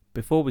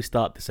Before we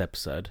start this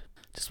episode,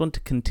 just want to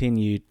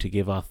continue to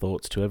give our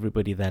thoughts to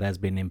everybody that has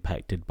been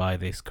impacted by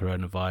this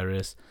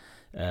coronavirus.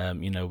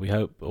 We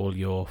hope all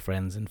your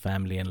friends and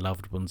family and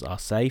loved ones are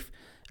safe.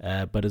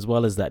 But as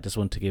well as that, just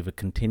want to give a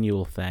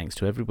continual thanks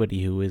to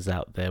everybody who is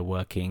out there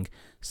working,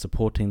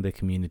 supporting the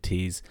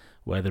communities,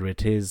 whether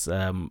it is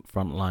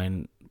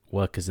frontline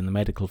workers in the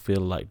medical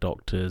field like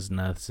doctors,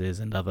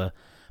 nurses and other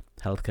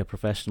healthcare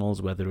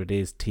professionals, whether it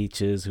is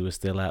teachers who are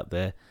still out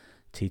there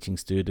teaching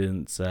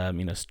students,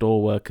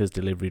 store workers,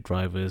 delivery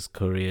drivers,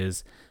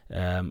 couriers,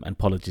 and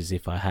apologies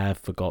if I have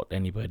forgot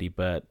anybody,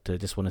 but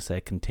just want to say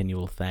a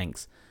continual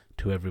thanks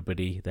to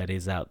everybody that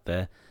is out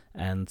there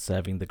and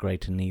serving the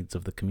greater needs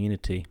of the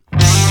community.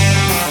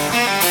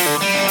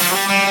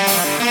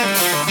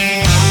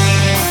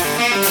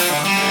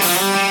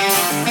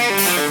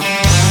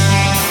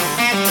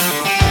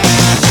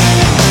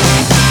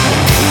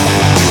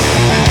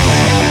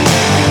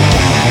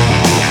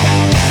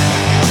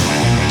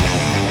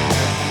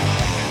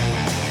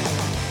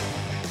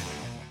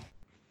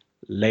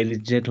 Ladies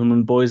and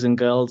gentlemen, boys and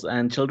girls,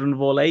 and children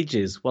of all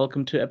ages,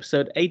 welcome to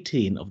episode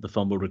 18 of the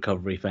Fumble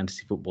Recovery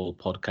Fantasy Football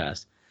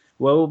Podcast,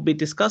 where we'll be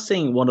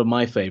discussing one of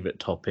my favourite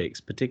topics,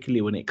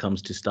 particularly when it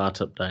comes to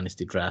startup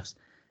dynasty drafts,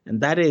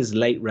 and that is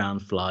late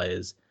round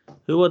flyers.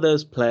 Who are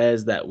those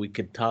players that we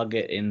could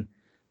target in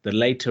the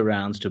later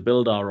rounds to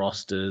build our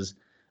rosters,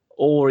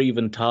 or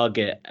even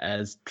target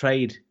as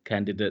trade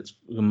candidates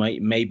who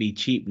may be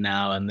cheap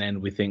now and then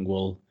we think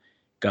will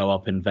go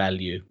up in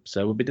value?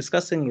 So we'll be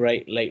discussing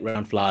late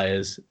round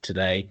flyers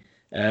today.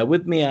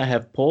 With me, I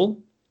have Paul.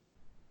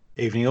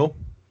 Evening all.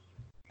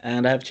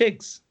 And I have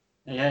Chigs.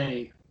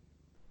 Hey.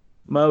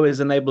 Mo is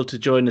unable to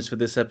join us for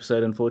this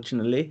episode,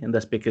 unfortunately, and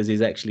that's because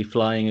he's actually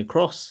flying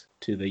across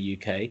to the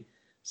UK.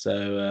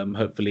 So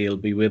hopefully he'll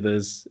be with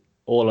us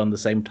all on the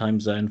same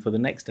time zone for the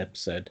next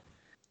episode.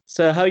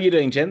 So how are you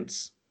doing,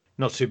 gents?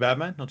 Not too bad,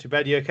 man. Not too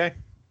bad. You okay?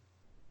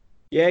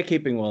 Yeah,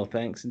 keeping well,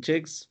 thanks. And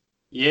Chigs?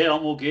 Yeah,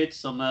 I'm all good.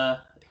 I'm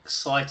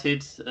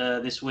excited.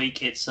 This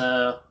week it's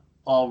our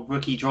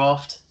rookie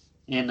draft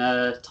in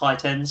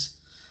tight ends.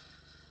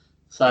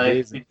 So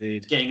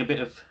Indeed. Getting a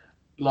bit of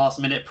last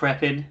minute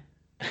prepping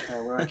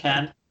where I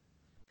can.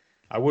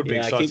 I would be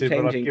excited,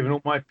 but I've given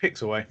all my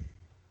picks away.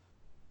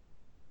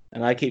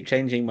 And I keep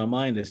changing my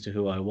mind as to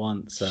who I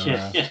want. So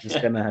I'm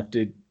just going to have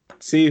to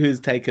see who's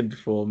taken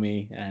before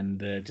me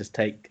and just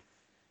take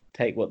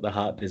what the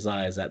heart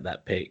desires at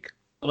that pick.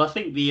 Well, I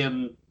think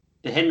the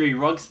Henry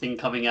Ruggs thing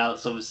coming out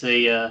is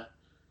obviously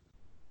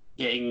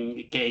getting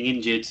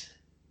injured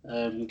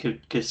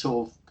could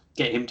sort of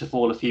get him to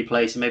fall a few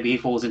places. Maybe he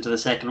falls into the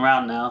second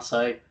round now.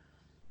 So,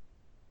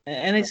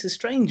 and it's a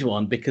strange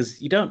one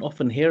because you don't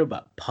often hear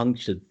about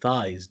punctured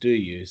thighs, do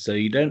you? So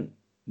you don't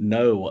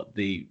know what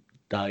the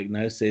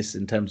diagnosis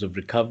in terms of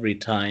recovery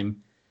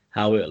time,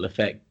 how it will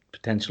affect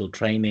potential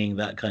training,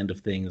 that kind of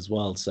thing as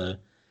well. So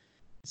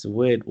it's a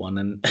weird one,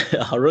 and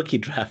our rookie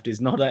draft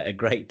is not at a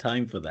great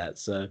time for that.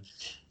 So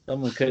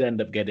someone could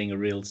end up getting a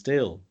real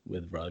steal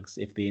with Ruggs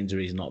if the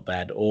injury is not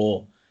bad,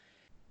 or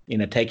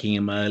taking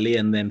him early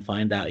and then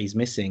find out he's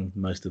missing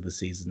most of the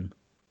season.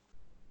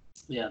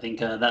 Yeah, I think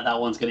that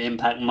one's going to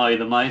impact Mo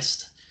the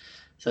most.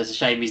 So it's a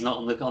shame he's not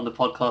on the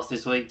podcast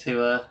this week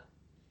to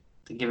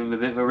give him a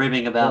bit of a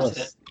ribbing about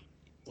it.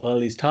 Well,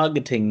 he's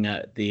targeting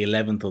the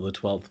 11th or the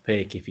 12th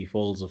pick if he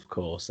falls, of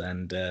course,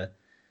 and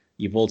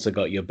you've also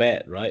got your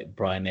bet, right?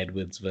 Bryan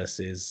Edwards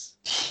versus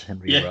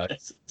Henry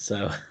Ruggs.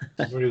 So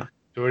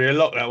already a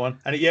lock, that one.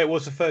 And it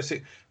was the first.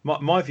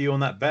 My view on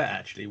that bet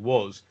actually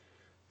was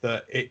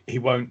that he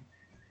won't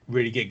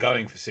really get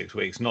going for 6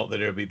 weeks. Not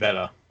that it'll be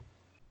better.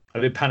 I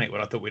did panic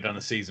when I thought we'd done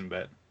a season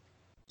bet.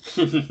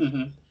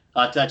 I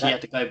actually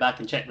had to go back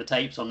and check the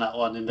tapes on that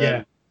one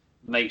and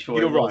make sure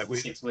You're it was right.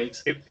 6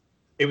 weeks.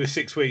 It was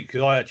 6 weeks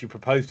because I actually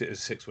proposed it as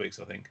 6 weeks,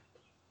 I think.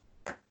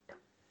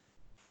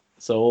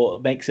 So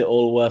it makes it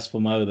all worse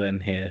for Mo then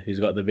here, who's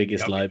got the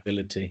biggest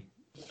liability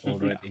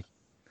already.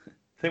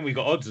 I think we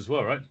got odds as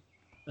well, right?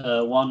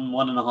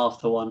 1.5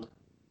 to 1.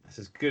 That's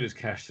as good as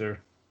cash, sir.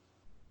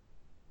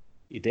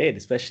 You did,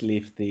 especially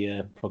if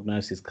the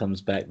prognosis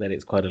comes back that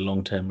it's quite a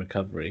long-term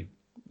recovery.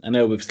 I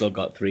know we've still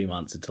got 3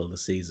 months until the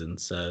season,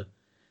 so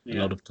a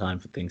lot of time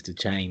for things to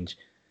change.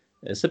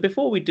 So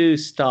before we do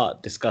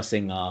start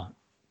discussing our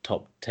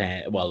top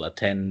 10,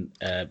 10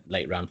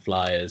 late round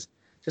flyers,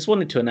 just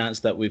wanted to announce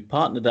that we've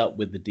partnered up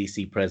with the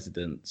DC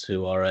Presidents,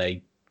 who are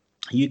a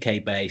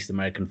UK-based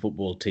American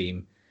football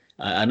team.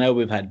 I know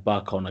we've had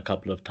Buck on a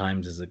couple of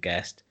times as a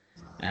guest,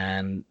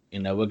 and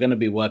we're going to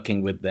be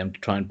working with them to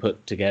try and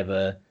put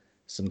together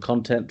some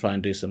content, try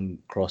and do some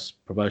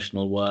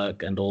cross-promotional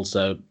work, and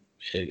also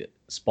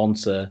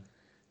sponsor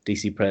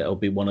DC or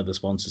be one of the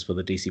sponsors for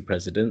the DC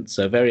Presidents.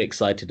 So very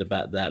excited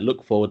about that.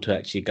 Look forward to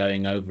actually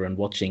going over and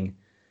watching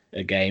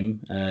a game,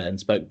 and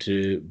spoke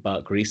to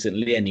Buck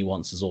recently, and he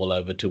wants us all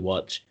over to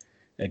watch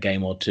a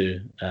game or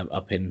two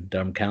up in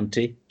Durham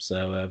County.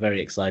 So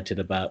very excited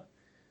about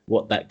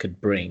what that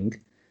could bring.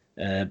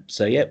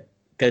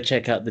 Go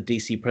check out the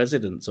DC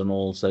Presidents on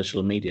all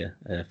social media,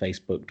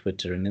 Facebook,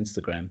 Twitter, and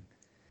Instagram.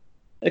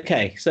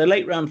 Okay, so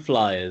late round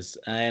flyers,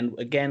 and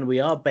again we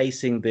are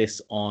basing this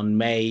on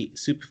May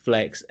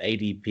Superflex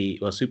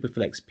ADP or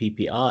Superflex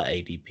PPR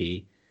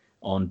ADP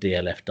on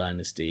DLF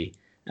Dynasty,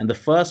 and the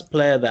first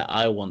player that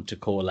I want to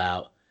call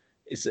out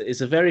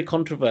is a very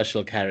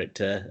controversial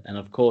character, and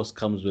of course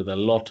comes with a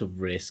lot of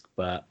risk,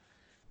 but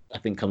I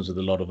think comes with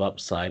a lot of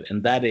upside,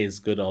 and that is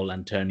good old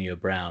Antonio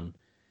Brown.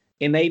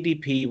 In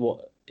ADP,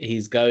 what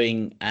he's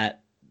going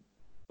at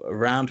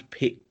around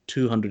pick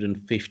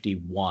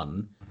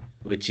 251,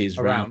 which is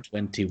round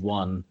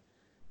 21,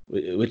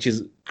 which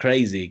is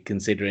crazy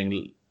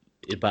considering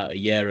about a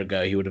year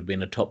ago he would have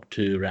been a top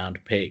 2 round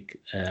pick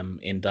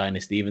in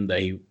Dynasty, even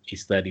though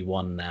he's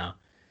 31 now.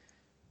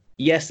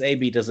 Yes,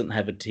 AB doesn't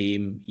have a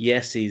team.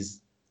 Yes, he's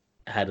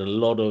had a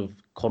lot of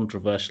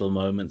controversial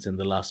moments in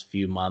the last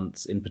few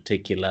months. In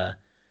particular,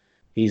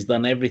 he's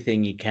done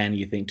everything he can,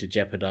 you think, to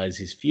jeopardize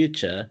his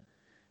future.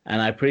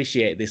 And I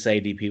appreciate this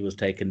ADP was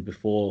taken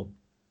before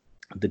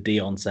the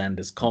Deion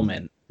Sanders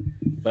comment.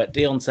 But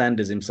Deion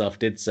Sanders himself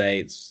did say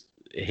it's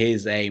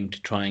his aim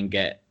to try and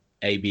get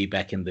AB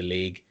back in the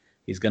league.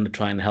 He's going to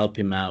try and help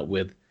him out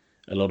with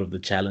a lot of the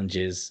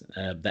challenges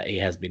that he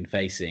has been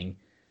facing.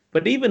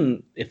 But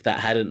even if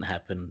that hadn't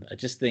happened, I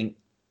just think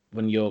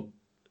when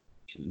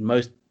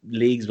most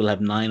leagues will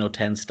have 9 or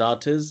 10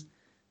 starters,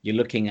 you're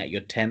looking at your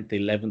 10th,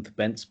 11th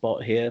bench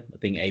spot here. I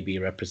think AB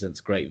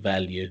represents great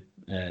value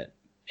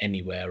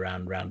anywhere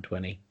around round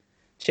 20.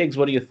 Chigs,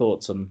 what are your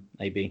thoughts on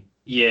AB?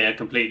 Yeah, I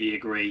completely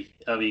agree.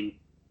 I mean,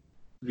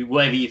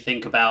 whatever you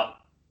think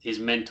about his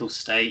mental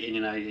state, and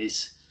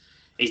he's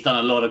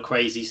done a lot of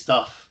crazy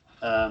stuff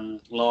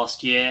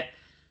last year,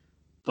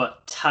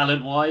 but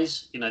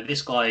talent-wise,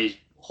 this guy is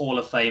Hall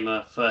of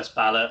Famer, first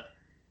ballot,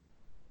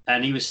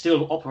 and he was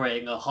still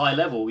operating at a high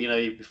level,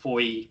 before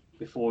he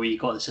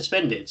got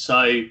suspended.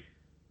 So if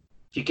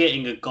you're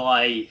getting a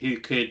guy who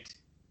could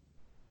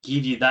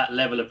give you that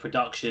level of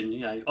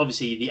production,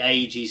 obviously the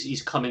age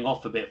he's coming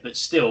off a bit, but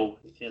still,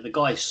 the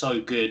guy is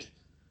so good.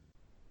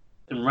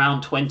 In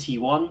round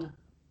 21,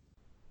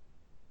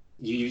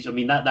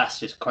 that's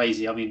just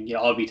crazy. I mean,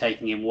 I'll be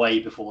taking him way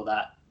before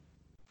that,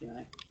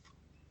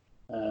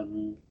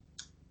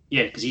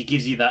 because he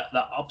gives you that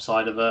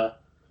upside of a,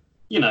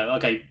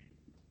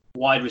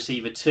 wide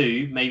receiver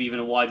 2, maybe even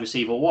a wide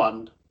receiver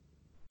 1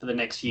 for the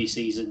next few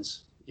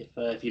seasons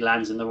if he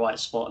lands in the right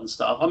spot and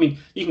stuff. I mean,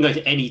 you can go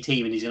to any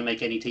team and he's going to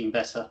make any team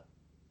better.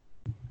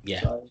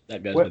 Yeah, so,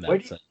 that goes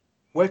without saying.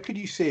 Where could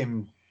you see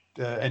him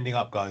ending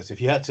up, guys? If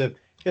you had to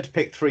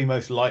pick 3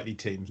 most likely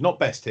teams, not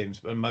best teams,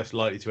 but most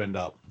likely to end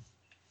up.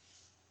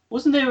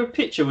 Wasn't there a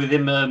picture with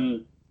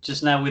him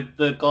just now with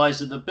the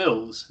guys at the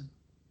Bills?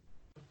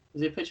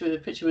 Was there a picture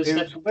with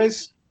Stephon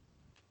Diggs?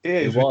 Yeah,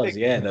 it was.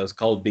 Yeah, there was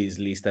Cole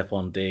Beasley,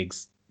 Stephon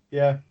Diggs.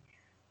 Yeah.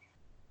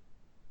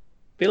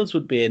 Bills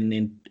would be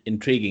an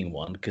intriguing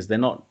one because they're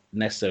not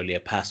necessarily a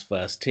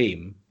pass-first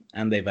team,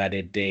 and they've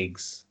added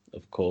Diggs,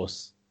 of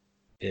course,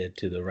 to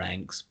the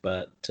ranks.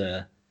 But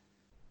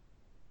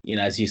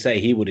as you say,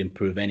 he would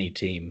improve any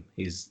team.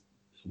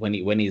 When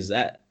he's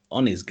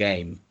on his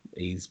game,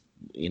 he's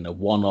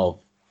one of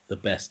the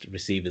best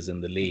receivers in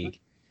the league.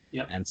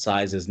 Yep. And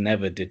size has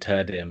never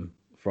deterred him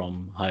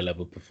from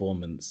high-level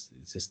performance.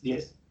 It's just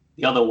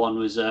the other one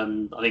was I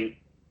think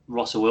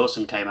Russell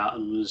Wilson came out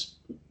and was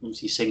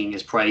obviously singing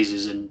his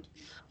praises, and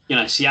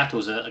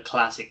Seattle's a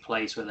classic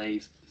place where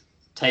they've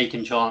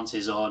taken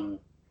chances on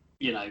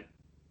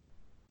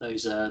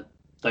those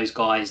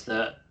guys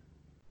that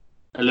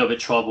are a little bit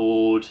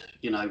troubled,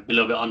 a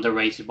little bit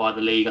underrated by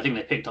the league. I think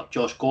they picked up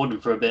Josh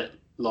Gordon for a bit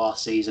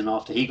last season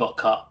after he got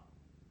cut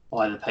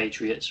by the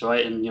Patriots,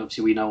 right? And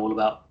obviously we know all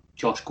about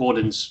Josh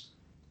Gordon's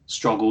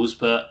struggles,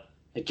 but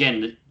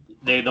again,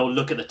 they'll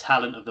look at the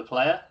talent of the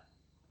player.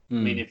 I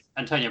mean, if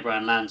Antonio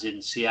Brown lands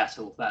in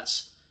Seattle,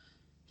 that's,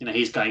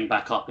 he's going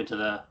back up into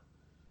the,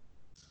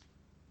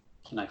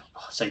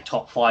 say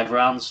top 5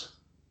 rounds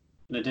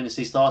in a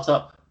dynasty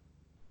startup.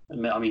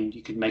 I mean,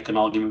 you could make an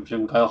argument for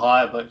him to go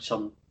higher, but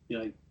some,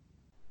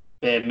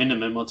 bare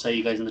minimum, I'd say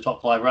he goes in the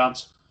top 5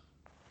 rounds.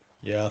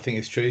 Yeah, I think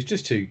it's true. He's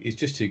just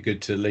too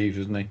good to leave,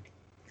 isn't he?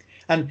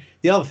 And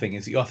the other thing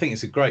is, I think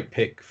it's a great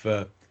pick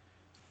for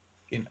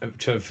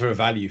a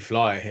value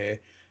flyer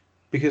here.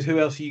 Because who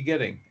else are you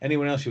getting?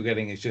 Anyone else you're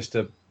getting is just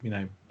a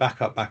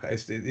backup.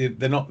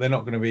 They're not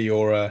going to be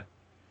your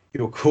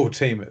core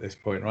team at this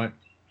point, right?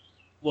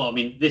 Well, I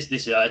mean, this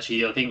is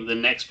actually, I think the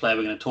next player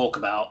we're going to talk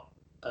about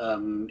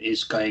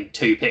is going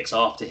 2 picks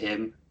after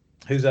him.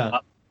 Who's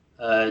that?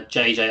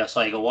 JJ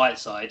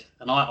Arcega-Whiteside,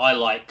 and I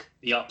like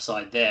the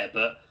upside there.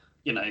 But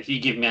if you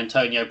give me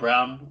Antonio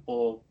Brown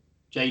or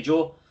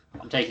J-Jaw,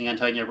 I'm taking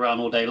Antonio Brown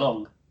all day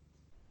long.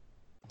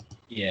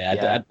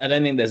 Yeah. I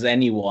don't think there's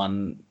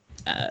anyone.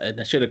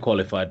 I should have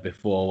qualified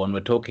before. When we're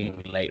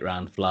talking late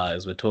round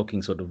flyers, we're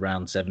talking sort of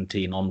round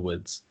 17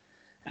 onwards.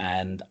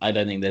 And I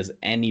don't think there's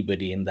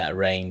anybody in that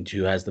range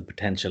who has the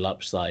potential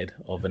upside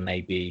of an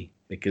AB.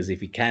 Because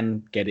if he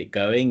can get it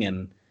going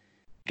and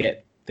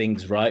get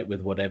things right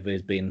with whatever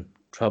has been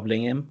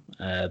troubling him,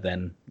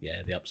 then,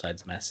 the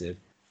upside's massive.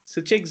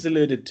 So Chiggs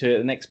alluded to it.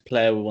 The next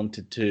player we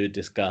wanted to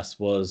discuss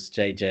was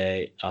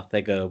JJ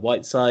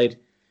Arcega-Whiteside,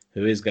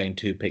 who is going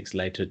 2 picks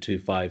later,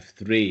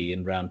 253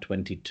 in round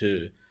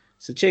 22.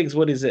 So Chiggs,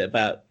 what is it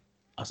about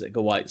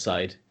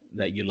Arcega-Whiteside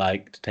that you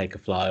like to take a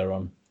flyer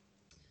on?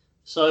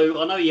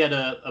 So I know he had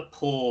a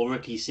poor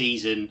rookie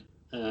season,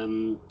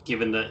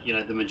 given that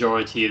the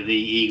majority of the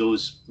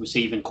Eagles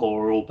receiving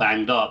core are all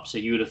banged up. So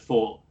you would have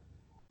thought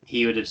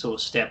he would have sort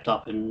of stepped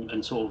up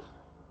and sort of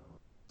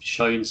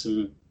shown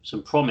some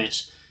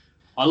promise.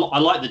 I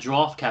like the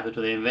draft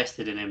capital they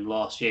invested in him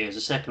last year as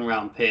a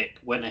second-round pick.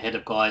 Went ahead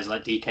of guys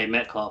like DK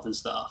Metcalf and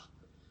stuff.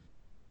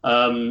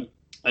 And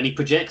he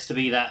projects to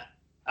be that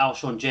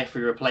Alshon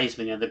Jeffrey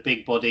replacement, the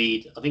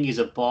big-bodied. I think he's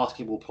a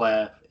basketball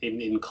player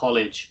in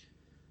college.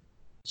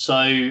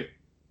 So,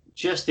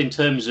 just in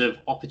terms of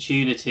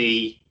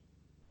opportunity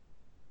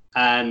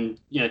and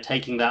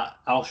taking that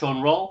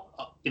Alshon role,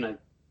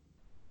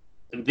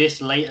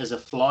 this late as a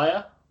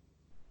flyer.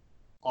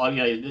 I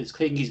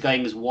think he's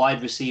going as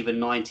wide receiver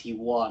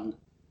 91.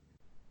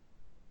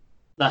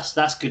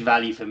 That's good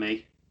value for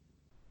me.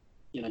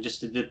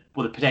 Just the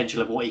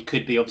potential of what he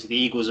could be. Obviously, the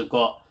Eagles have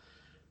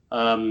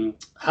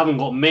haven't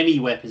got many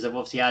weapons. They've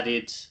obviously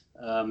added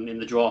in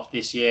the draft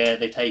this year.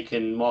 They've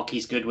taken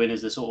Marquise Goodwin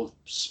as the sort of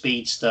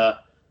speedster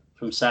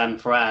from San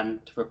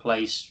Fran to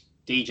replace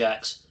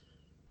Djax.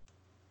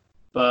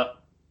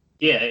 But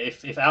yeah,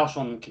 if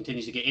Alshon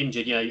continues to get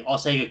injured,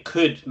 Arcega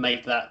could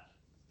make that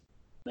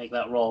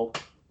role.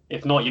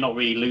 If not, you're not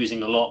really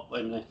losing a lot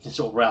in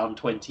sort of round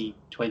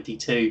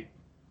 2022.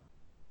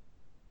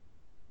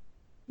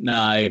 No,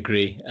 I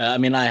agree. I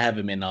I have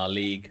him in our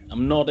league.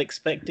 I'm not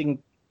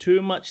expecting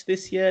too much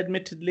this year,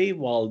 admittedly,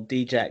 while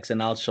Djax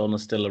and Alshon are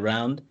still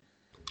around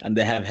and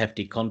they have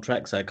hefty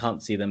contracts. I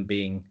can't see them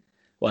being,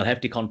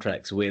 hefty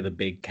contracts with a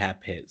big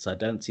cap hit. So I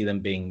don't see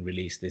them being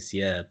released this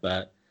year,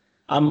 but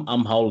I'm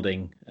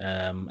holding.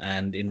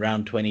 And in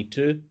round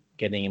 22,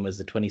 getting him as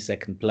the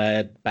 22nd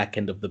player, back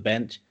end of the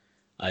bench,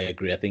 I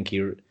agree. I think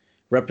he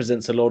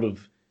represents a lot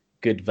of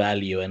good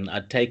value, and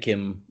I'd take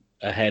him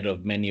ahead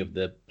of many of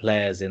the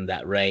players in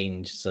that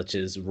range, such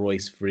as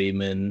Royce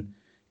Freeman,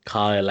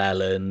 Kyle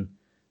Allen,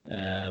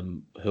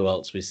 who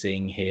else we're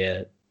seeing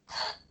here?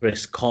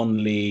 Chris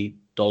Conley,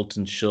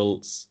 Dalton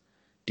Schultz,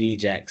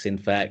 Djax, in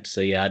fact.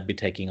 So, yeah, I'd be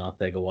taking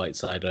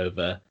Arcega-Whiteside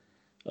over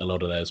a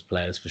lot of those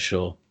players for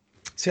sure.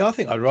 See, I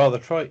think I'd rather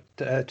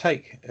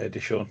take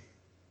Deshaun.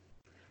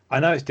 I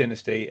know it's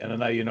Dynasty, and I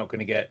know you're not going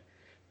to get...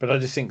 But I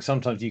just think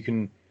sometimes you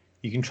can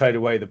trade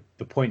away the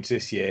points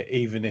this year,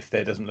 even if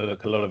there doesn't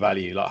look a lot of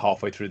value, like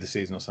halfway through the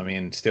season or something,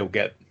 and still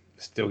get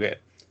JJ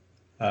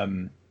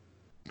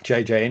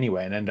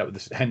anyway, and end up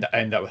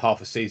with half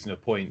a season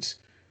of points,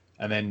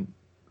 and then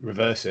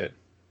reverse it.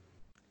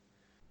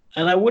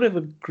 And I would have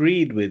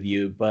agreed with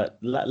you, but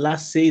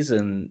last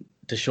season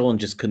Deshaun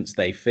just couldn't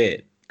stay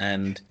fit,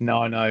 and no,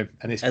 I know,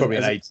 and it's probably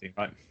an age thing,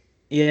 right?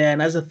 Yeah,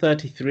 and as a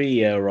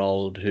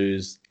 33-year-old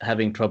who's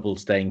having trouble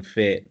staying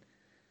fit.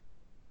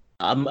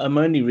 I'm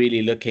only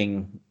really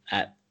looking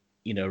at,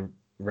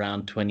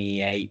 round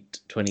 28,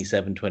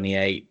 27,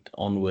 28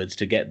 onwards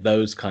to get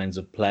those kinds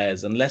of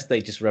players, unless they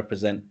just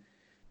represent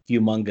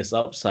humongous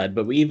upside.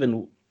 But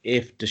even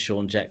if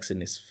Deshaun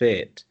Jackson is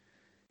fit,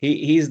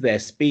 he's their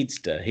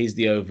speedster. He's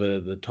the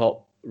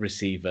over-the-top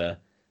receiver.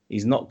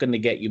 He's not going to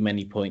get you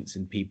many points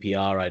in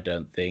PPR, I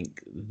don't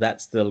think.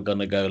 That's still going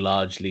to go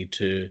largely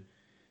to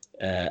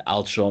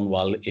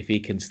Alshon, if he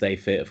can stay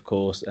fit, of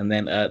course. And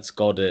then Ertz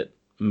Goddard,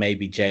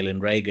 maybe Jalen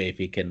Reagor if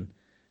he can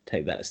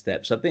take that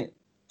step. So I think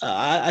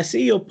I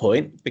see your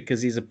point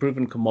because he's a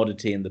proven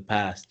commodity in the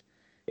past.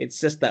 It's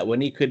just that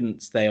when he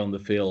couldn't stay on the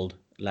field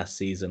last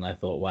season, I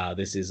thought, wow,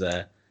 this is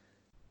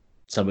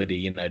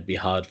somebody, it'd be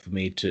hard for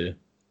me to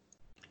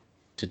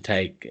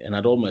take. And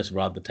I'd almost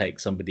rather take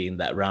somebody in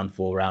that round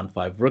 4, round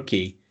 5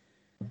 rookie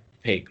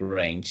pick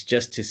range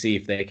just to see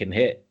if they can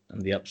hit on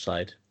the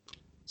upside.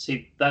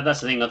 See, that's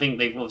the thing. I think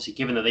they've obviously,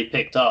 given that they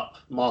picked up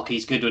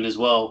Marquise Goodwin as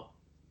well,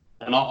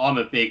 and I'm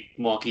a big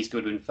Marquise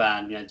Goodwin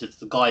fan. Just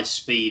the guy's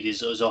speed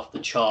is off the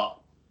chart,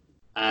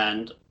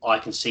 and I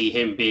can see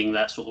him being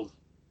that sort of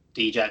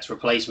Djax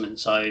replacement.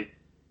 So,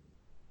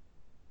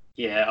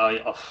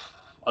 yeah,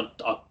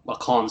 I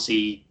can't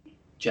see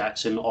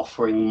Jackson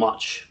offering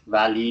much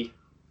value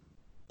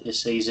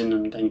this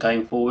season and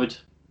going forward.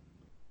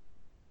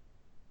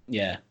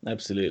 Yeah,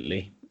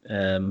 absolutely.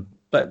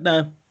 But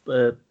no,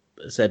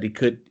 said he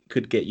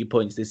could get you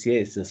points this year.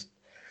 It's just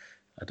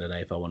I don't know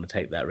if I want to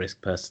take that risk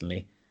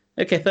personally.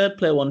 Okay, third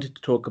player I wanted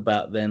to talk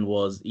about then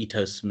was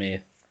Ito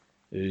Smith,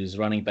 who's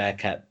running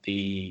back at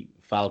the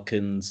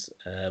Falcons.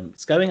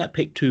 It's going at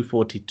pick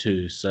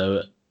 242,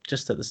 so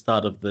just at the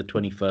start of the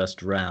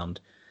 21st round.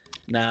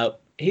 Now,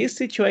 his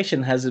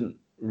situation hasn't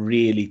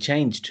really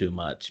changed too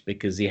much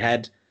because he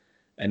had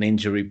an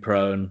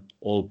injury-prone,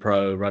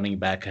 all-pro running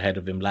back ahead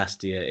of him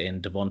last year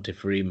in Devonta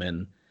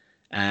Freeman.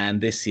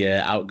 And this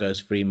year, out goes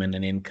Freeman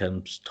and in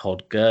comes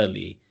Todd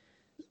Gurley.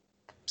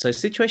 So the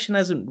situation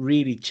hasn't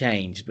really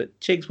changed. But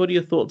Chiggs, what are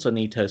your thoughts on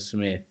Ito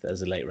Smith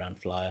as a late round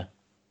flyer?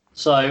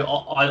 So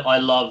I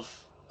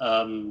love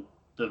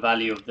the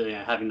value of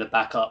having the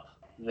backup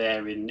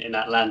there in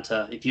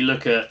Atlanta. If you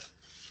look at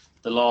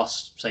the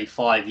last, say,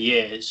 5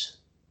 years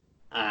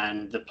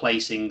and the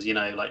placings,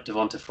 like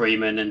Devonta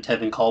Freeman and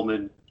Tevin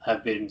Coleman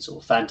have been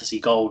sort of fantasy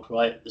gold,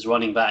 right? As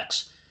running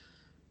backs,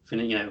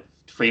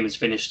 Freeman's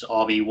finished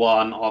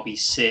RB1,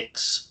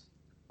 RB6,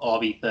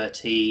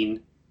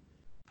 RB13.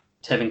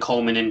 Tevin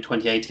Coleman in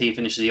 2018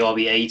 finished the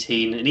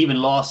RB18. And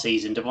even last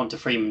season, Devonta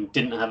Freeman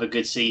didn't have a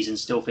good season,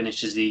 still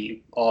finishes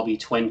the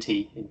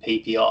RB20 in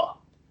PPR,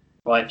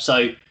 right?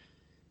 So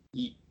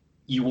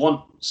you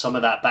want some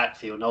of that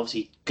backfield. And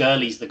obviously,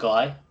 Gurley's the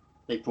guy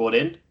they brought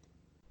in.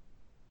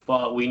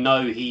 But we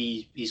know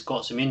he's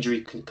got some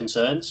injury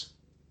concerns.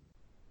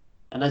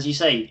 And as you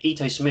say,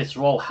 Ito Smith's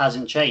role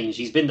hasn't changed.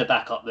 He's been the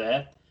backup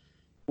there.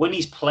 When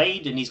he's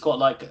played and he's got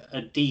like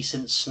a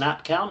decent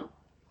snap count,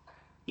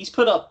 he's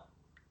put up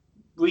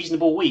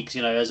reasonable weeks.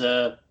 As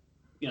a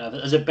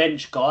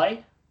bench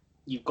guy,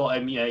 you've got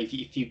him. If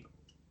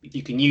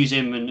you can use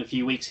him in a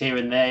few weeks here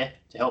and there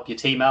to help your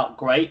team out,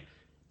 great.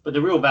 But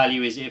the real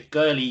value is if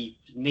Gurley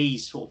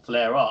knees sort of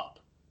flare up,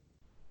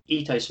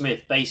 Ito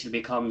Smith basically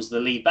becomes the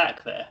lead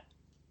back there,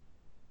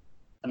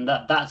 and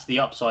that's the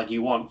upside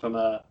you want from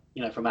a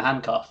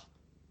handcuff.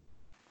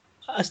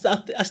 I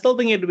still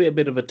think it'd be a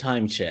bit of a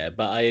timeshare,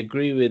 but I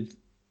agree with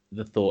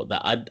the thought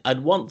that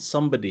I'd want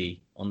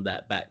somebody on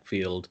that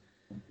backfield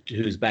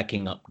who's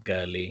backing up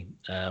Gurley.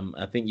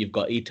 I think you've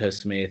got Ito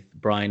Smith,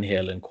 Brian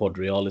Hill, and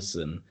Quadri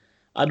Ollison.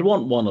 I'd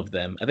want one of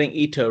them. I think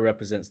Ito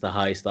represents the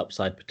highest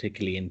upside,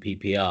 particularly in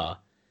PPR.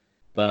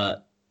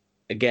 But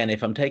again,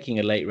 if I'm taking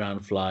a late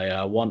round flyer,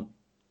 I want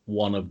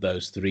one of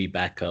those three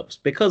backups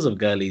because of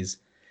Gurley's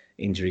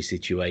injury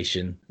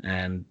situation.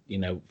 And,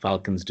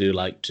 Falcons do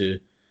like to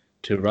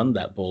run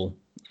that ball.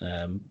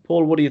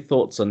 Paul, what are your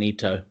thoughts on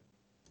Ito?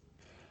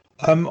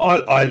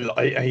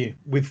 I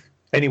with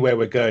anywhere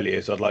where Gurley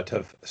is, I'd like to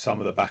have some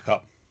of the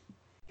backup.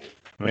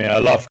 I mean, I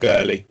love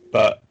Gurley,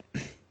 but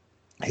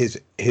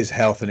his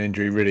health and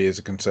injury really is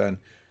a concern.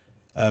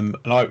 And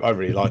I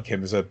really like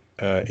him as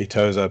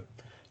Ito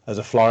as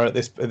a flyer at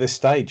this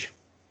stage.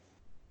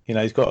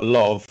 He's got a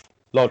lot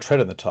of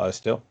tread in the tires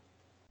still.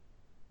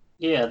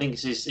 Yeah, I think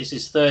it's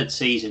his third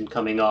season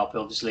coming up.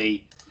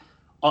 Obviously,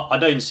 I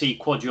don't see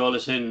Quadri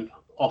Ollison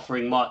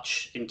offering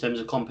much in terms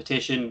of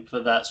competition for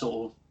that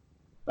sort of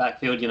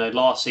backfield.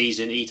 Last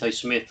season, Ito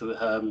Smith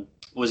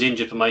was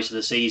injured for most of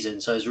the season.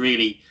 So it's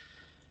really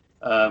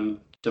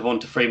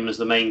Devonta Freeman as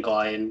the main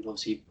guy and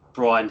obviously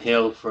Brian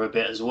Hill for a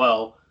bit as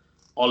well.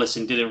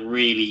 Ollison didn't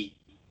really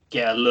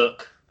get a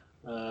look.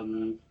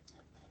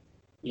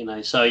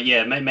 So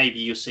yeah, maybe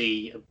you'll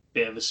see a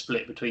bit of a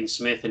split between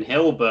Smith and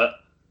Hill, but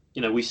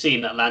we've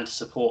seen Atlanta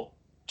support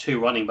two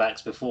running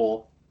backs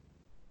before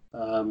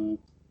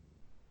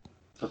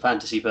for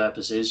fantasy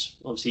purposes.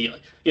 Obviously,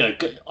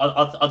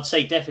 I'd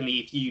say definitely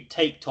if you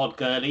take Todd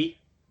Gurley,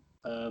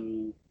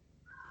 then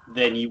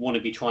you want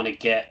to be trying to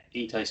get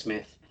Ito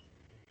Smith,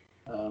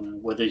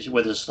 whether it's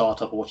a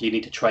startup or if you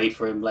need to trade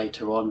for him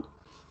later on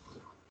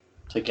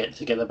to get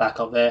the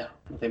backup there.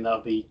 I think that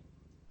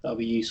would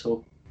be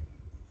useful.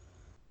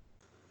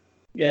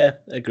 Yeah,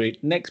 agreed.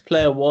 Next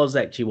player was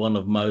actually one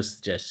of most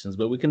suggestions,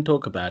 but we can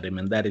talk about him,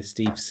 and that is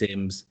Steve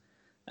Sims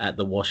at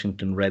the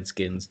Washington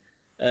Redskins.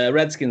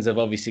 Redskins have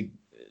obviously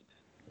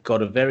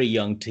got a very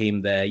young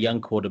team there,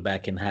 young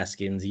quarterback in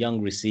Haskins,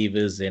 young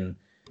receivers in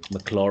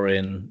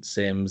McLaurin,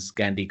 Sims,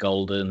 Gandy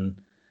Golden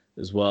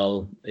as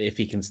well. If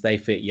he can stay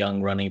fit,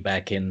 young running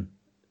back in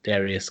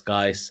Darius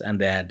Geis,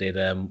 and they added,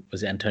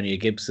 was it Antonio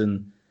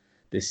Gibson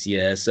this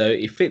year? So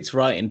it fits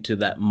right into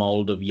that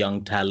mold of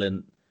young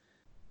talent,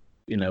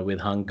 with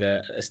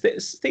hunger.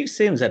 Steve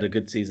Sims had a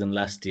good season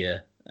last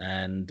year,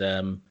 and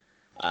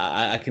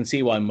I can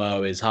see why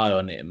Mo is high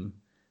on him.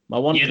 My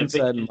one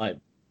concern might...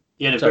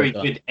 He had a very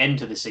good end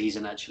to the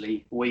season,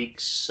 actually.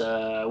 Weeks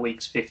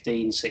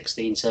 15,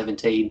 16,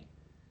 17,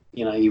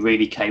 he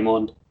really came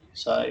on.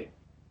 So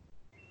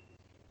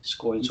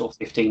scoring sort of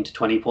 15 to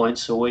 20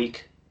 points a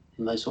week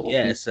in those sort of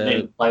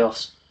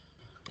playoffs.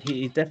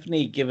 He's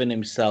definitely given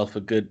himself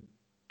a good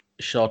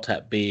shot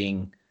at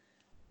being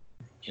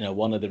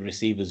one of the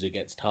receivers who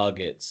gets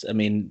targets. I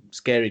mean,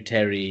 Scary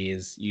Terry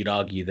is, you'd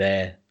argue,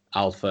 their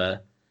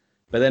alpha.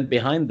 But then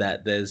behind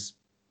that, there's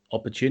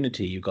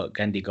opportunity. You've got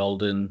Gandy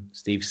Golden,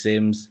 Steve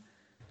Sims,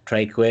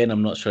 Trey Quinn.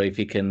 I'm not sure if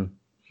he can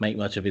make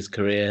much of his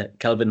career.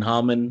 Kelvin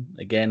Harmon,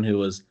 again, who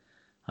was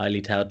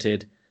highly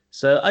touted.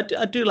 So I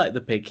do like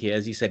the pick here.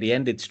 As you said, he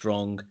ended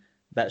strong.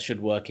 That should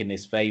work in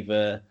his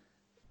favor.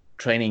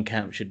 Training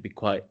camp should be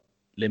quite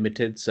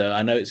limited. So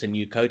I know it's a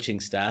new coaching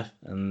staff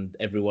and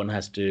everyone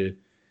has to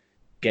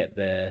get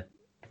their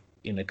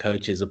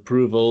coach's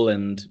approval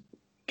and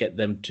get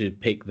them to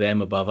pick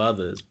them above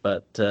others.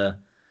 But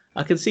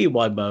I can see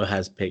why Mo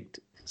has picked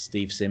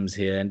Steve Sims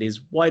here, and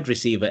he's wide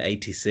receiver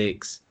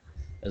 86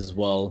 as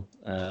well.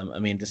 I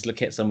mean, just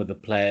look at some of the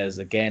players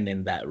again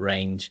in that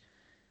range.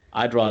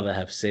 I'd rather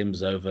have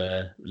Sims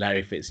over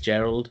Larry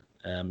Fitzgerald.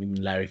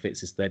 Even Larry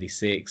Fitz is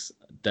 36.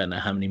 Don't know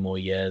how many more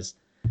years.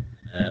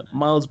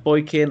 Miles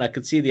Boykin, I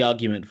could see the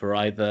argument for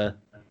either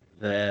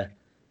there.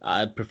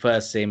 I'd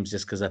prefer Sims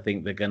just because I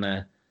think they're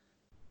gonna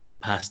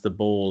pass the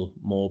ball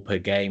more per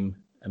game.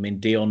 I mean,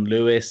 Dion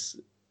Lewis,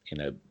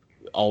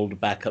 old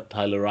backup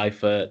Tyler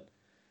Eifert.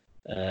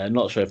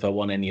 Not sure if I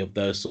want any of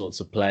those sorts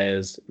of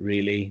players,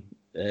 really.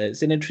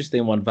 It's an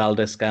interesting one,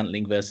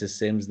 Valdez-Scantling versus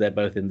Sims. They're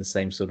both in the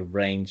same sort of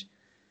range.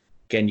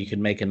 Again, you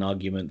can make an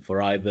argument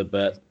for either,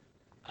 but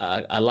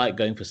I like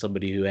going for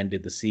somebody who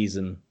ended the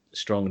season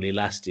strongly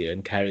last year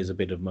and carries a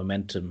bit of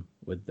momentum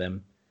with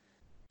them.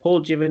 Paul,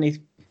 do you have any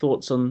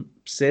thoughts on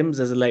Sims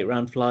as a late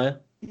round flyer?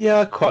 Yeah,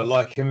 I quite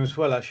like him as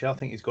well, actually. I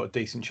think he's got a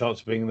decent chance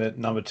of being the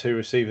number 2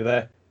 receiver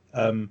there.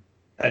 And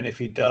if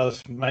he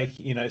does make,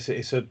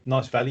 it's a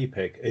nice value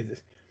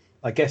pick.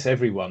 I guess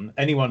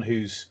anyone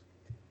who's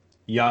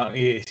young,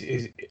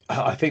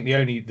 I think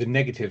the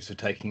negatives of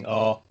taking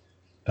are,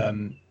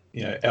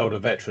 elder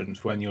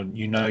veterans when you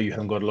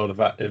haven't got a lot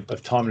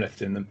of time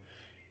left in them.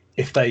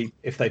 If they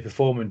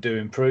perform and do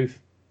improve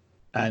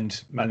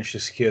and manage to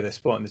secure their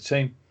spot in the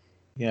team,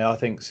 I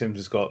think Sims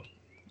has got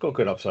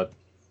good upside.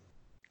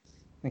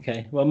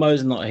 Okay, well,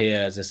 Mo's not here,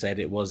 as I said.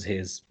 It was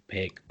his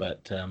pick,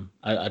 but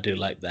I do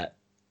like that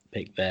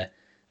pick there.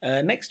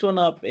 Next one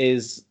up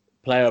is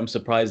player I'm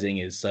surprising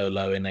is so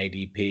low in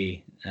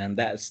ADP, and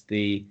that's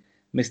the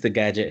Mr.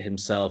 Gadget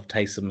himself,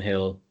 Taysom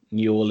Hill,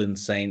 New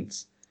Orleans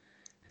Saints.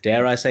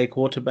 Dare I say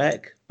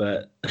quarterback,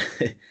 but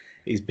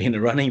he's been a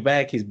running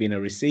back, he's been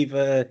a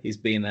receiver, he's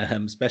been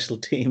a special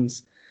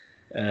teams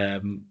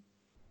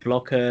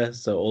blocker,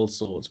 so all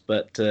sorts.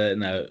 But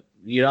no,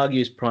 you'd argue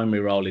his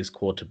primary role is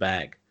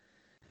quarterback.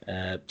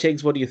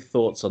 Chigs, what are your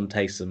thoughts on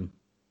Taysom?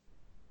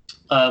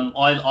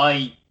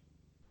 I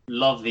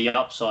love the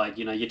upside.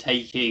 You're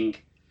taking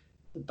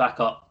the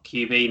backup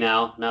QB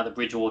now that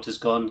Bridgewater's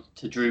gone,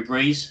 to Drew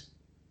Brees.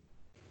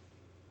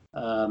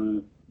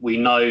 We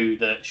know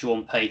that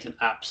Sean Payton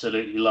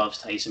absolutely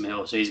loves Taysom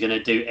Hill, so he's going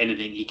to do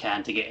anything he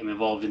can to get him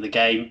involved in the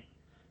game.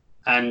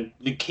 And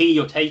the key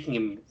you're taking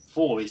him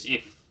for is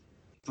if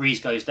Brees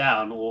goes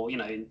down, or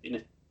in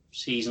a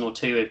season or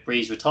two if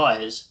Brees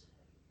retires,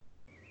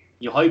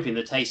 you're hoping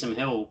that Taysom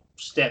Hill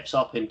steps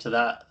up into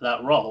that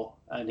role,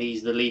 and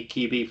he's the lead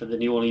QB for the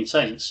New Orleans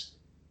Saints.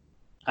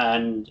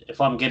 And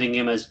if I'm getting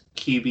him as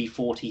QB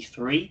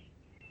 43,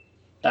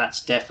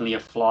 that's definitely a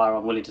flyer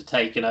I'm willing to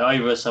take.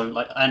 Over some,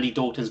 like Andy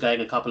Dalton's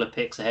going a couple of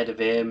picks ahead of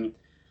him.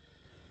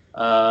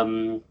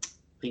 I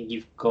think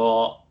you've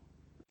got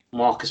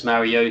Marcus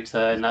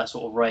Mariota in that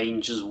sort of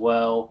range as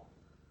well.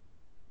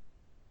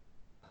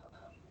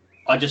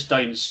 I just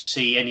don't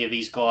see any of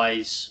these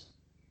guys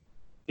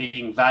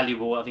being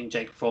valuable. I think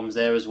Jake Fromm's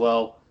there as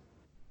well.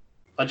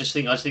 I just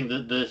think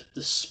that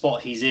the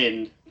spot he's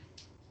in,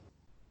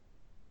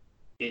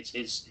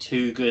 it's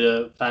too good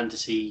a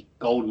fantasy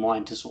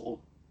goldmine to sort of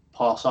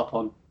pass up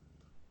on.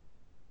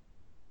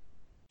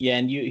 Yeah,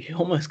 and you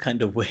almost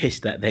kind of wish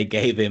that they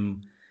gave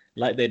him,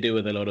 like they do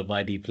with a lot of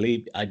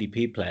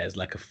IDP players,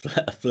 like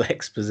a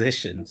flex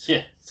position.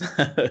 Yeah. So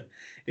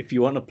if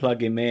you want to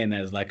plug him in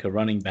as like a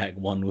running back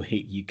 1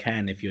 week, you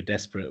can if you're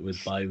desperate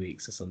with bye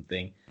weeks or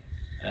something.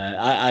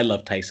 I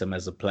love Taysom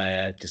as a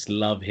player. Just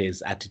love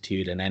his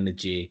attitude and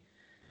energy,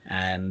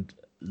 and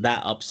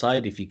that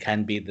upside. If you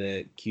can be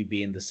the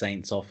QB in the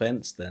Saints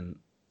offense, then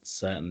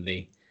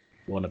certainly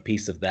want a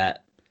piece of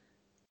that.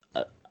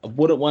 I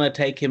wouldn't want to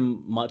take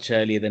him much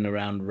earlier than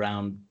around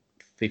round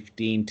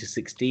 15 to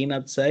 16,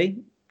 I'd say,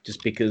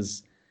 just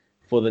because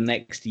for the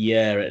next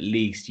year at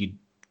least, you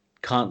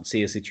can't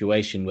see a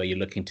situation where you're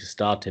looking to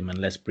start him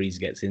unless Brees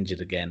gets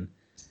injured again.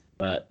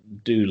 But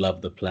do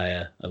love the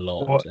player a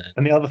lot. Well,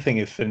 and the other thing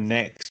is for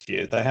next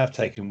year, they have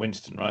taken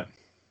Winston, right?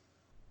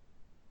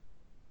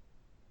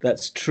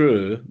 That's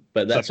true,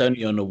 but that's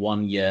only on a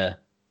 1 year.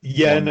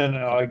 Yeah, no,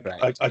 I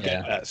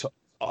get that. So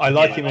I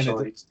like him in a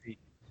dynasty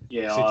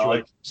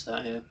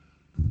situation.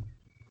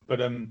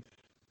 But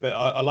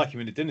I like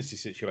him in a dynasty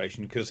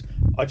situation because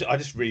I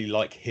just really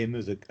like him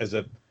as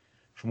a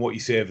from what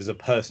you see of as a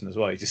person as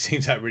well. He just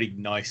seems like really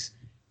nice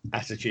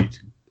attitude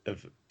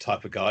of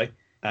type of guy.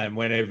 And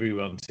when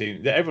everyone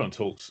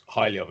talks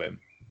highly of him,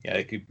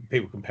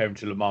 people compare him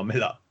to Lamar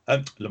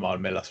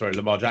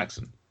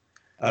Jackson.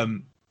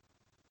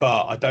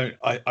 But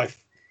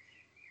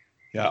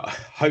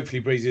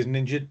hopefully Brees isn't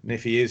injured, and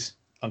if he is,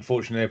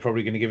 unfortunately, they're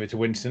probably going to give it to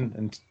Winston,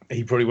 and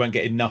he probably won't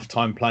get enough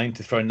time playing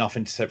to throw enough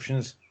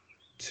interceptions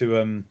to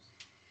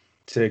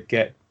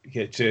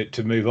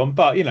move on.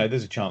 But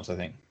there's a chance, I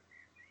think.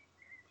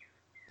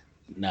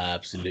 No,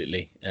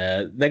 absolutely.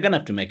 They're going to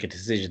have to make a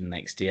decision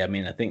next year. I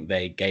mean, I think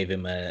they gave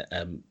him a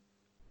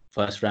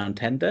first round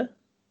tender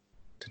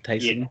to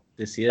Taysom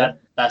this year.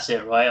 That's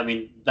it, right? I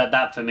mean,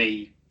 that for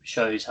me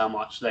shows how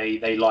much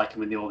they like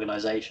him in the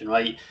organization,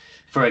 right?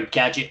 For a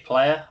gadget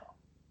player,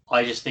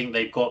 I just think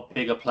they've got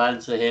bigger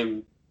plans for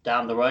him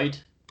down the road.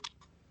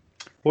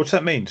 What's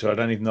that mean? So I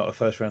don't even know what a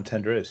first round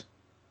tender is.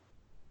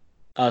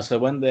 So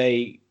when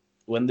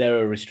they're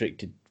a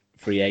restricted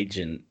free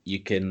agent, you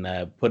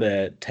can put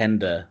a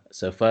tender,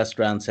 so first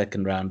round,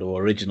 second round,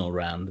 or original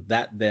round.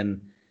 That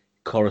then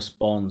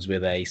corresponds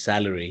with a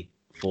salary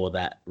for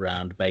that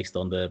round based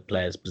on the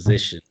player's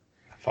position.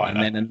 Fine.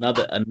 And then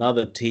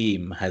another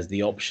team has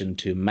the option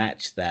to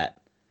match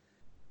that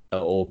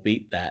or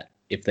beat that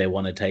if they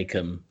want to take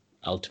him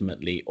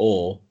ultimately,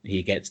 or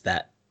he gets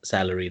that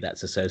salary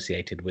that's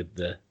associated with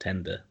the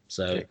tender.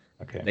 So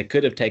they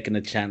could have taken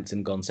a chance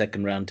and gone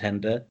second round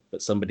tender,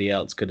 but somebody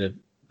else could have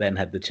then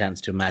had the chance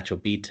to match or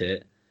beat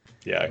it.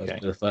 Yeah, okay.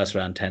 The first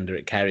round tender,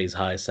 it carries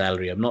higher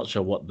salary. I'm not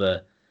sure what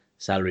the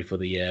salary for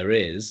the year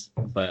is,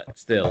 but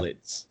still,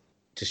 it's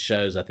just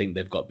shows I think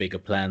they've got bigger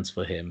plans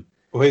for him.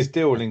 Well, his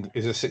deal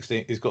is a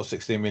 16. He's got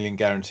 16 million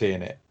guarantee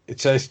in it.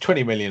 It's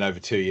 20 million over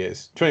 2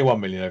 years, 21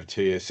 million over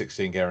 2 years,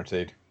 16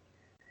 guaranteed.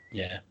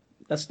 Yeah,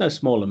 that's no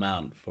small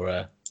amount for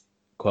a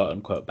quote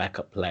unquote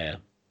backup player.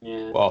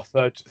 Yeah. Well,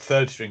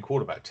 third string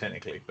quarterback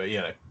technically, but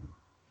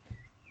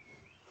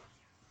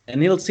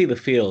And he'll see the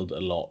field a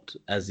lot,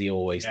 as he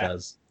always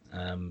does.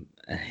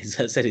 As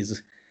I said,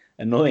 he's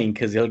annoying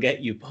because he'll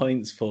get you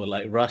points for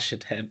like rush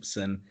attempts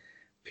and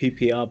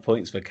PPR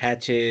points for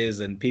catches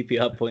and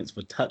PPR points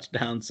for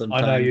touchdowns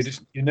sometimes. I know,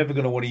 you're never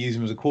going to want to use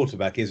him as a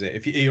quarterback, is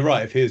it? You're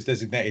right, if he was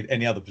designated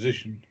any other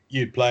position,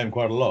 you'd play him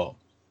quite a lot.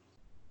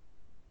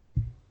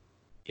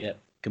 Yeah,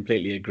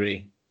 completely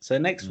agree. So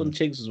next one,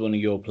 Chigs, was one of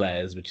your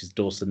players, which is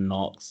Dawson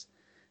Knox.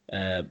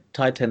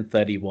 Tight end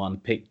 31,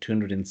 picked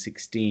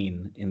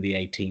 216 in the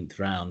 18th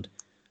round.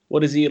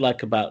 What is it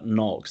like about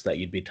Knox that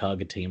you'd be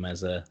targeting him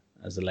as a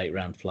late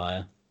round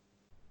flyer?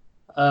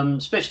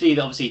 Especially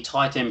obviously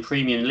tight end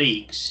premium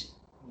leagues,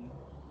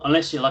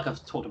 unless you're like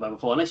I've talked about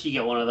before, unless you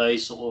get one of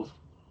those sort of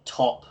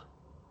top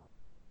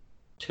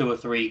 2 or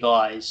 3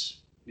 guys,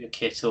 your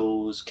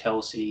Kittles,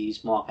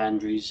 Kelce's, Mark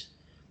Andrews.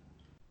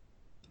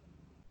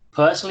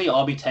 Personally, I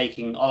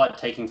like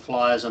taking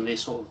flyers on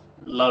this sort of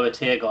lower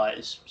tier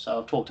guys. So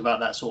I've talked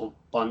about that sort of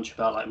bunch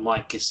about like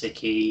Mike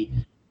Gesicki,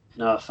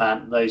 Noah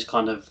Fant,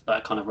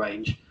 that kind of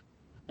range.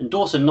 And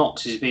Dawson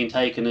Knox is being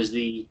taken as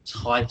the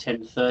tight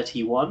end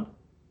 31.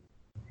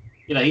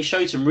 He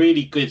showed some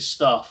really good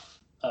stuff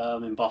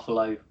in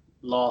Buffalo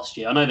last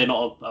year. I know they're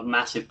not a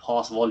massive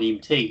pass volume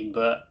team,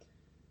 but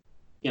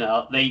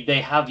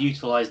they have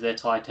utilized their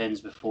tight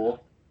ends before.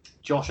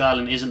 Josh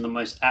Allen isn't the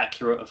most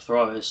accurate of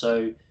throwers,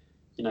 so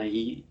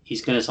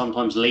he's going to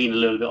sometimes lean a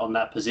little bit on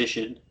that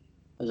position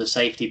as a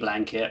safety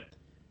blanket.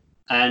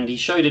 And he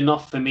showed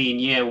enough for me in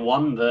year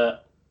one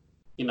that,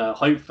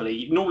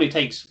 hopefully, it normally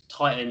takes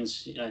tight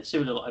ends,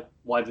 similar like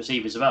wide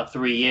receivers, about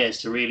 3 years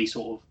to really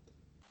sort of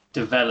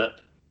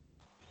develop.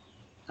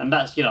 And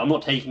that's, I'm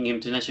not taking him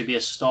to necessarily be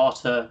a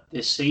starter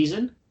this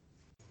season,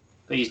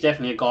 but he's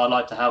definitely a guy I'd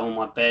like to have on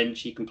my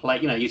bench. He can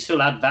play, you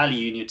still add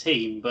value in your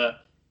team,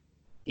 but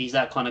he's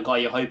that kind of guy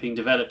you're hoping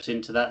develops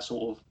into that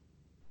sort of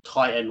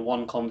tight end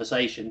one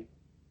conversation.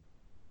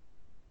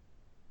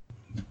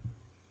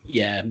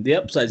 Yeah, the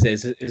upside there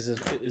is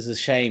a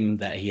shame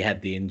that he had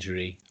the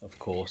injury, of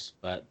course.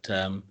 But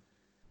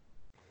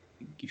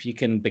if you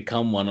can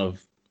become one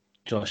of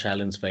Josh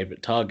Allen's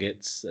favorite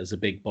targets as a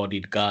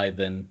big-bodied guy,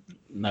 then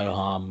no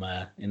harm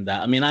in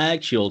that. I mean, I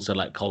actually also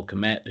like Cole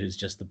Kmet, who's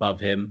just above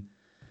him.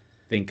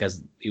 I think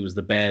as he was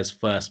the Bears'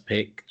 first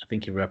pick, I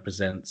think he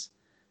represents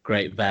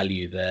great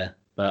value there.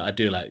 But I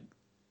do like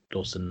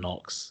Dawson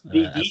Knox.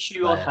 The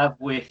issue I have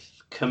with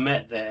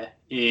Kmet there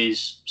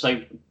is,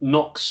 so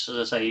Knox,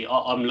 as I say,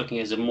 I'm looking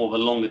at as more of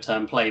a longer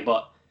term play,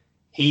 but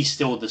he's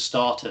still the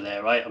starter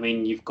there, right? I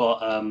mean, you've got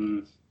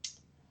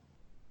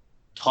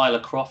Tyler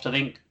Kroft, I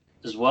think,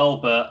 as well,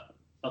 but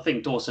I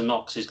think Dawson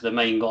Knox is the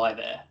main guy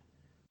there.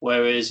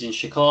 Whereas in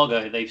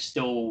Chicago, they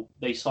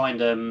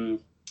signed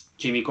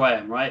Jimmy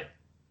Graham, right?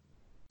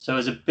 So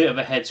it's a bit of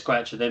a head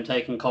scratcher them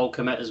taking Cole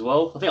Kmet as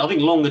well. I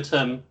think longer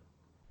term,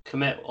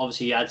 Kmet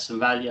obviously adds some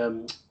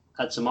value,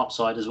 adds some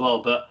upside as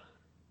well, but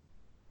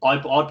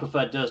I'd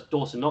prefer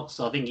Dawson Knox.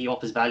 So I think he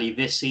offers value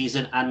this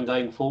season and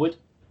going forward.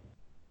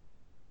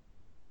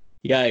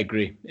 Yeah, I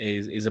agree.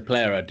 He's a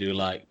player I do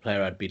like,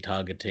 player I'd be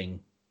targeting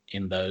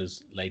in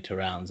those later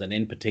rounds, and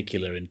in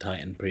particular in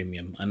tight end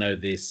premium. I know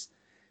this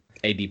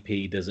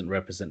ADP doesn't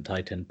represent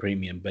tight end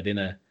premium, but in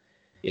a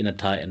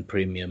tight end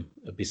premium,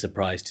 I'd be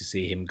surprised to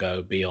see him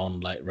go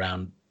beyond like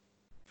round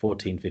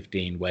 14,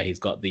 15, where he's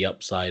got the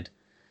upside.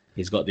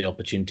 He's got the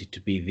opportunity to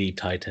be the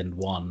tight end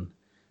one,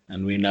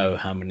 and we know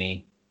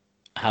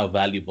how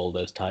valuable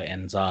those tight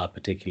ends are,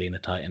 particularly in a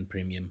tight end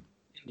premium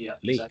league.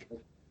 Exactly.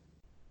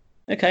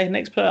 Okay,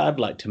 next player I'd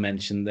like to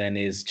mention then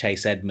is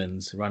Chase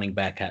Edmonds, running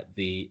back at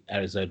the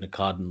Arizona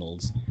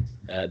Cardinals.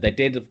 They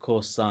did, of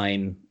course,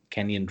 sign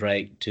Kenyon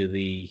Drake to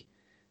the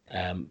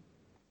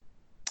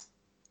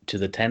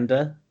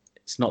tender.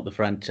 It's not the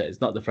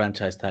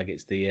franchise tag.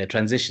 It's the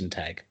transition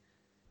tag.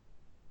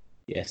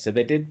 Yeah, so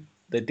they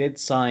did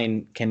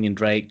sign Kenyon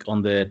Drake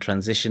on the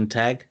transition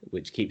tag,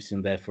 which keeps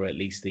him there for at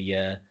least a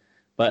year.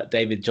 But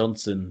David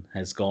Johnson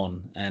has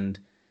gone, and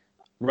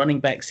running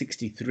back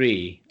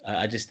 63,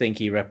 I just think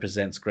he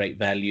represents great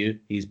value.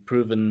 He's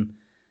proven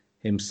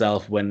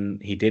himself when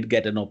he did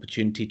get an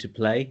opportunity to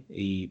play.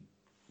 He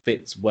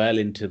fits well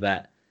into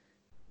that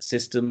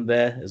system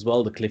there as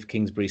well, the Cliff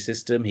Kingsbury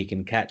system. He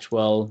can catch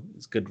well.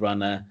 He's a good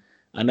runner.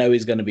 I know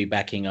he's going to be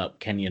backing up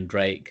Kenyon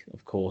Drake,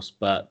 of course,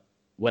 but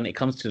when it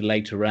comes to the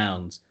later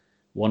rounds,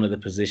 one of the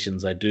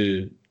positions I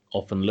do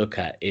often look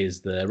at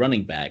is the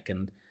running back,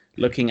 and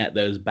looking at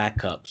those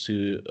backups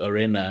who are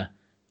in a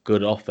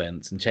good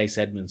offense. And Chase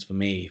Edmonds, for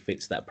me,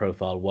 fits that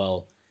profile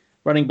well.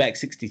 Running back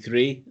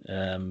 63.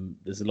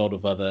 There's a lot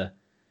of other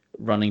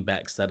running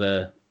backs that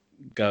are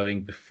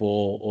going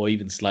before or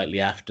even slightly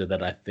after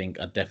that I think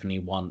I definitely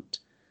want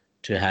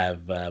to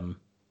have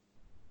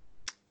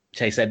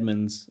Chase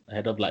Edmonds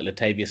ahead of, like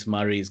Latavius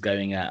Murray is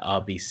going at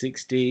RB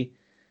 60.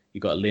 You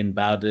got Lynn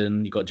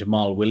Bowden, you got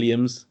Jamal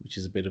Williams, which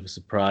is a bit of a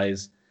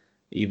surprise.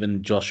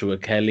 Even Joshua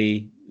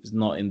Kelly is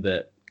not in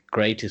the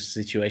greatest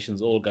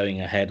situations, all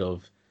going ahead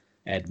of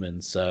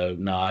Edmonds. So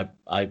no,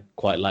 I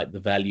quite like the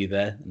value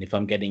there. And if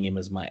I'm getting him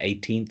as my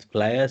 18th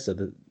player, so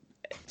the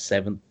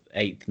 7th,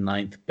 8th,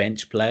 9th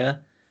bench player,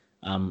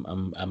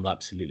 I'm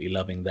absolutely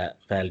loving that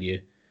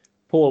value.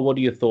 Paul, what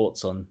are your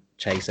thoughts on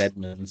Chase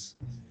Edmonds?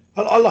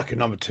 I like a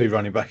number 2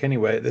 running back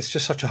anyway. There's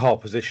just such a hard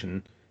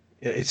position.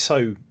 There's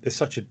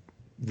such a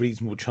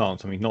reasonable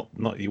chance. I mean, not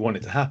that you want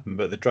it to happen,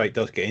 but the Drake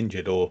does get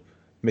injured or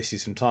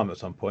misses some time at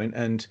some point,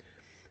 and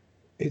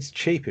it's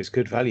cheap. It's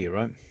good value,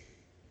 right?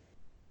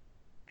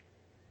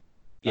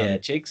 Yeah,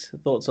 Jigs,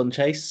 thoughts on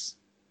Chase?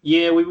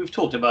 Yeah, we've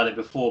talked about it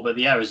before, but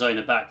the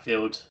Arizona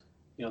backfield,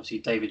 obviously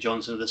David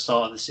Johnson at the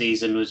start of the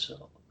season was,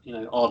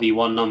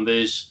 RB1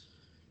 numbers.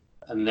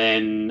 And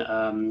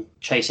then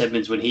Chase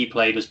Edmonds, when he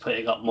played, was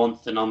putting up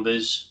monster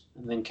numbers.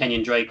 And then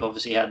Kenyon Drake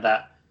obviously had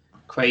that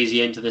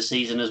crazy end to the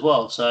season as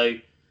well. So,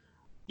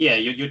 yeah,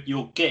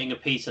 you're getting a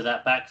piece of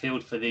that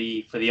backfield for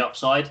the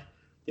upside.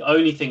 The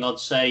only thing I'd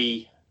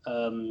say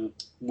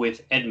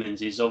with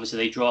Edmonds is obviously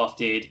they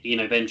drafted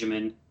Eno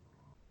Benjamin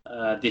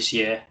this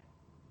year.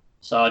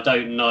 So I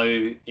don't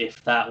know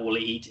if that will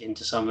eat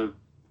into some of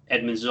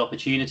Edmonds'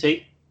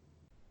 opportunity.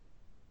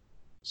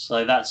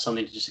 So that's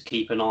something to just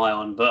keep an eye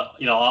on. But,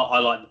 I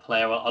like the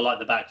player. I like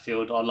the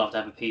backfield. I'd love to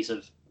have a piece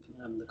of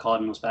the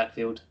Cardinals'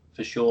 backfield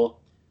for sure.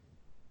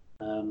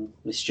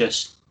 It's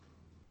just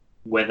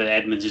whether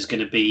Edmonds is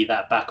going to be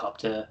that backup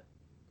to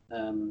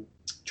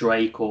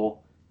Drake, or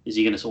is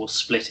he going to sort of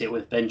split it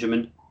with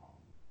Benjamin?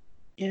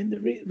 Yeah,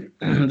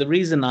 the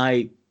reason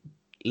I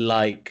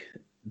like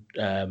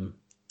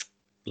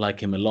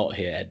him a lot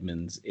here,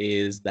 Edmonds,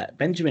 is that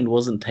Benjamin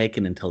wasn't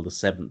taken until the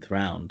 7th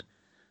round.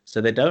 So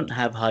they don't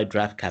have high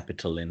draft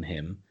capital in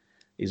him.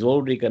 He's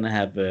already going to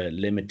have a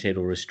limited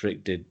or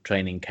restricted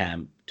training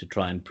camp to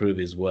try and prove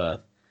his worth.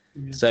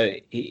 Yeah. So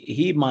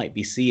he might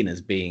be seen as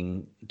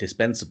being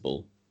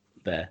dispensable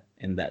there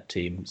in that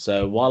team.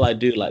 So while I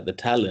do like the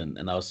talent,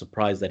 and I was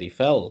surprised that he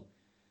fell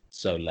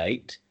so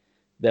late,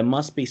 there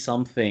must be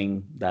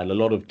something that a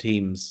lot of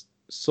teams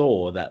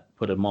saw that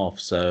put him off.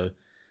 So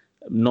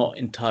I'm not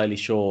entirely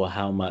sure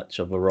how much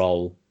of a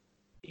role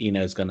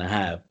Eno's going to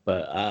have,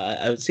 but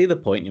I see the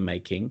point you're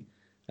making,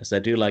 as I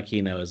do like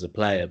Eno as a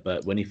player.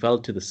 But when he fell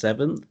to the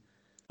 7th,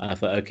 I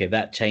thought, okay,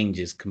 that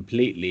changes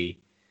completely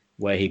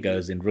where he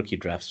goes in rookie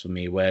drafts for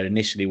me, where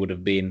initially would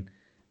have been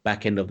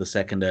back end of the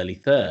 2nd, early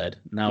 3rd.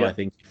 Now I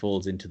think he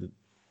falls into the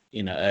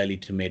early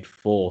to mid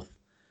 4th,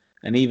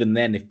 and even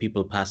then, if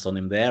people pass on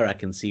him there, I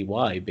can see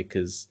why,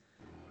 because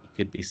he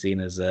could be seen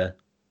as a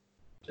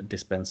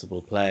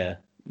dispensable player,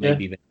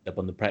 maybe even up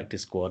on the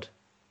practice squad.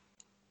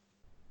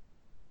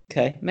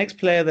 Okay, next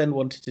player then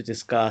wanted to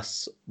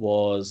discuss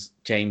was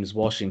James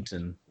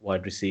Washington,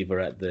 wide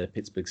receiver at the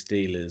Pittsburgh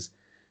Steelers.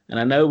 And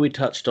I know we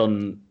touched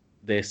on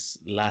this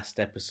last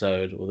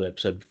episode, or the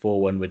episode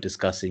before, when we're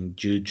discussing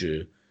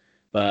Juju,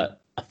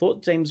 but I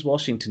thought James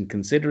Washington,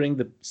 considering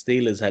the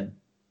Steelers had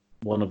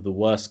one of the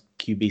worst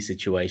QB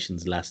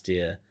situations last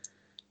year,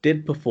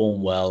 did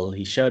perform well.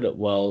 He showed up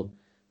well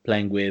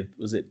playing with,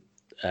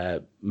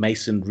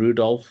 Mason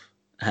Rudolph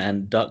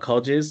and Duck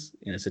Hodges?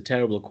 It's a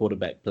terrible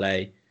quarterback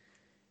play.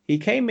 He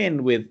came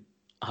in with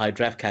high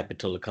draft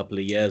capital a couple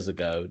of years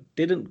ago,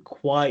 didn't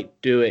quite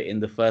do it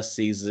in the first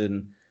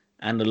season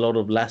and a lot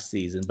of last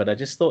season, but I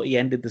just thought he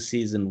ended the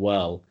season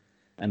well.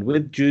 And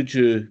with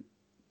Juju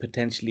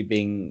potentially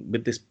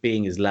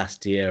being his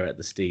last year at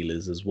the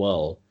Steelers as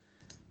well,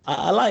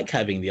 I like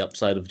having the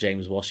upside of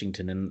James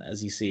Washington. And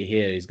as you see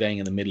here, he's going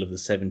in the middle of the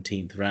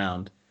 17th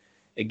round.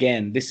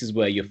 Again, this is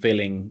where you're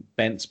filling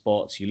bench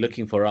spots. You're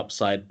looking for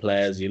upside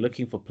players. You're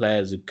looking for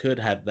players who could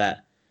have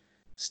that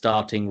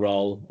starting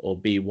role or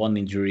be one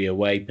injury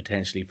away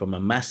potentially from a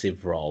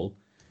massive role.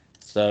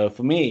 So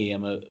for me,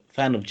 I'm a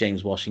fan of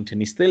James Washington.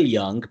 He's still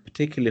young,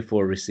 particularly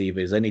for a receiver.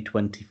 He's only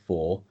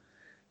 24.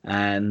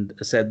 And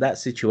I said that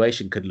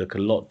situation could look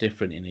a lot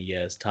different in a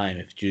year's time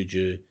if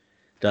Juju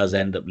does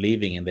end up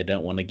leaving and they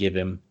don't want to give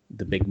him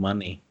the big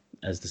money,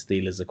 as the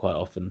Steelers are quite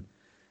often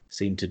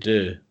seen to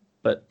do.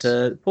 But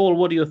Paul,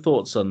 what are your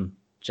thoughts on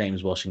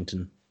James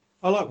Washington?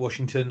 I like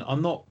Washington.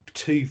 I'm not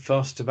too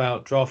fussed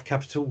about draft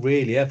capital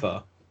really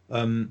ever.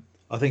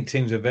 I think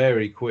teams are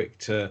very quick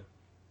to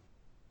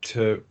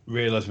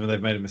realise when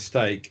they've made a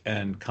mistake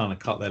and kind of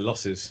cut their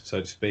losses,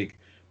 so to speak.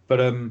 But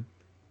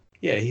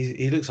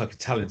he looks like a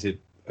talented,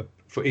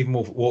 for even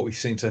more what we've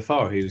seen so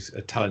far. He's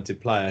a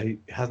talented player. He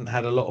hasn't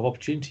had a lot of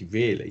opportunity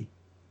really.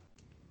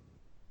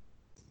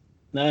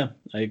 No,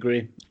 I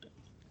agree.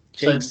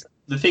 So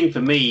the thing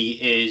for me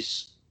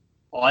is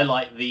I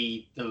like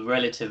the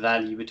relative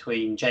value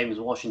between James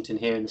Washington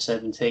here in the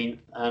 17th,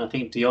 and I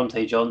think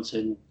Deontay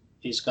Johnson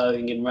is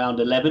going in round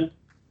 11.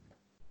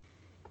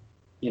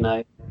 You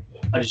know,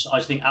 I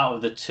just think out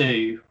of the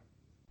two,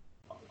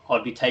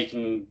 I'd be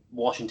taking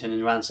Washington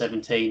in round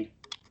 17,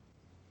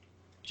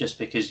 just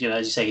because, as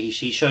you say,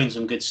 he's shown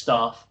some good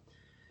stuff.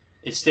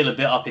 It's still a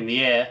bit up in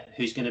the air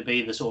who's going to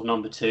be the sort of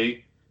number two.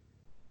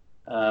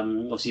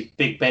 Obviously,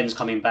 Big Ben's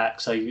coming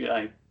back,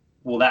 so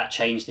will that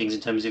change things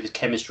in terms of his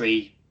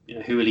chemistry?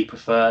 Who will he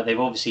prefer? They've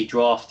obviously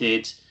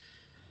drafted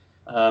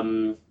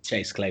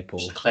Chase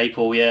Claypool.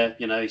 Claypool,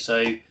 yeah.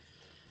 So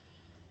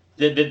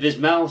there's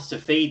mouths to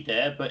feed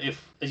there. But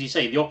if, as you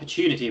say, the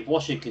opportunity, if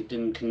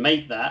Washington can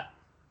make that,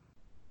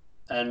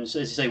 and as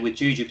you say, with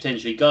Juju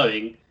potentially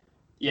going,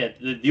 yeah,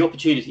 the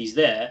opportunity's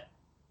there,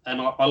 and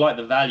I like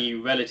the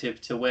value relative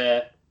to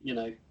where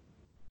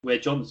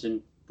Deontay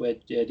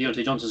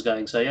Johnson's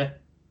going. So yeah.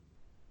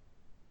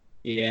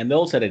 Yeah, and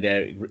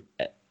they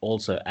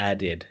also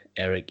added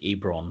Eric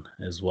Ebron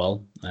as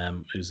well,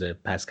 who's a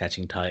pass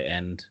catching tight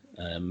end.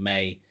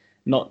 May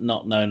not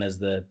known as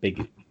the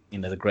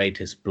the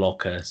greatest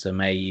blocker, so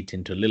may eat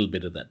into a little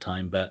bit of that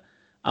time. But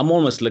I'm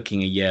almost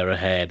looking a year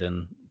ahead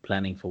and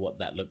planning for what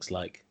that looks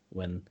like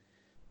when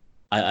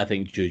I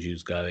think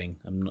Juju's going.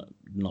 I'm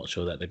not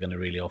sure that they're going to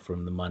really offer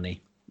him the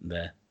money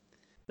there.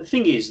 The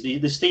thing is, the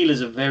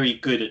Steelers are very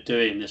good at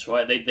doing this,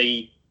 right?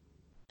 They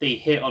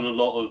hit on a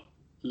lot of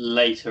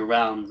later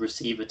round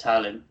receiver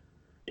talent.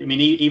 I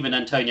mean, even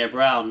Antonio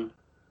Brown,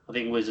 I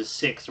think, was a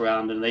 6th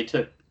round, and they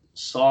took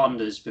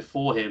Sanders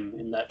before him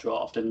in that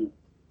draft, and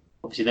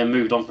obviously then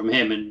moved on from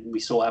him, and we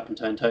saw what happened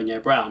to Antonio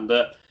Brown.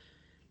 But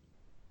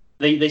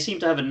they seem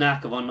to have a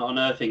knack of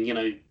unearthing,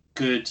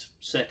 good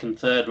 2nd,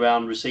 3rd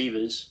round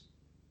receivers,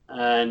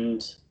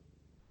 and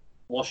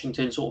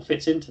Washington sort of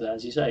fits into that,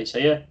 as you say. So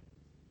yeah.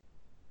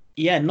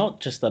 Yeah, not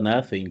just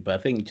unearthing, but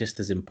I think just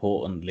as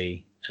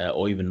importantly,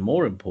 or even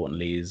more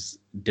importantly, is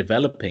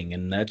developing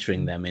and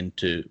nurturing them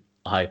into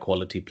high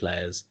quality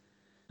players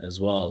as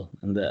well.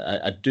 And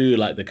I do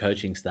like the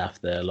coaching staff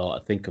there a lot.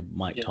 I think of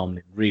Mike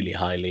Tomlin really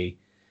highly.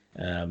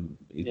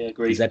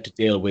 Agreed. He's had to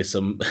deal with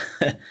some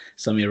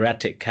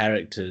erratic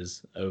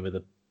characters over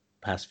the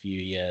past few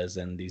years,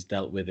 and he's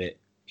dealt with it,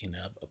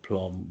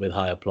 with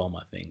high aplomb,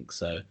 I think.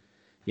 So,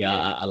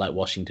 I like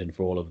Washington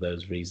for all of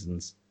those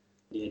reasons.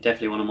 Yeah,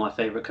 definitely one of my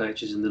favourite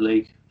coaches in the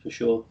league, for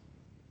sure.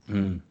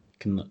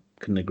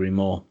 Couldn't agree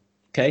more.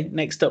 Okay,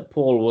 next up,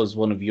 Paul, was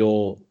one of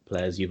your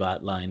players you've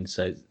outlined.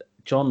 So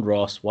John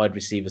Ross, wide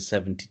receiver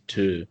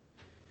 72,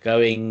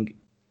 going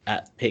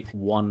at pick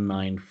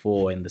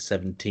 194 in the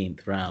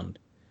 17th round.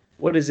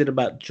 What is it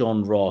about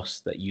John Ross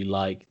that you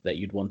like, that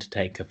you'd want to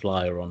take a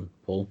flyer on,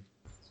 Paul?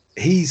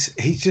 He's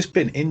just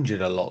been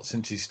injured a lot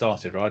since he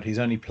started, right? He's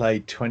only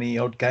played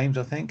 20-odd games,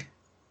 I think.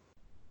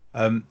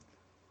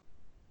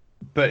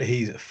 But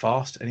he's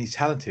fast and he's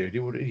talented.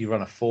 Did he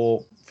run a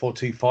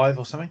 4.25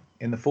 or something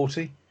in the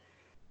 40?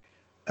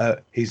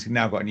 He's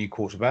now got a new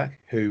quarterback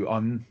who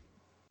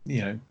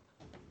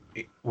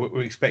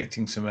we're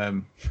expecting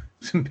some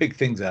big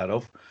things out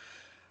of.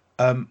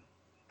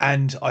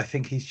 And I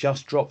think he's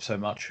just dropped so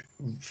much,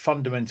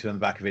 fundamentally on the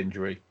back of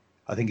injury.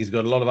 I think he's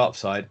got a lot of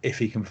upside if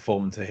he can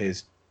perform to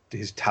his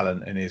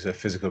talent and his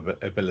physical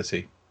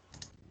ability.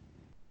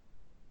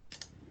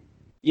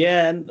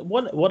 Yeah, and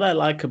what I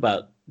like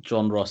about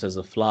John Ross as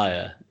a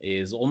flyer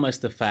is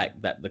almost the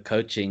fact that the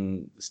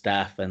coaching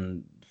staff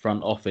and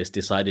front office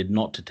decided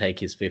not to take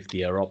his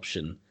 5th-year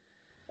option.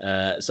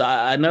 So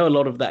I know a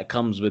lot of that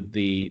comes with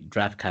the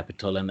draft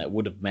capital, and that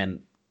would have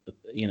meant,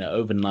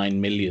 over $9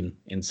 million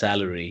in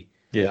salary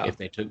if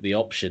they took the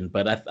option.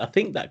 But I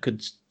think that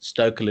could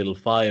stoke a little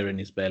fire in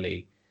his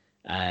belly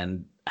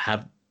and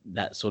have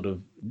that sort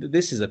of.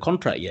 This is a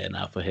contract year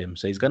now for him,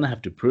 so he's going to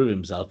have to prove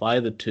himself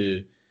either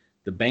to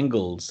the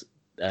Bengals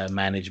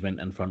management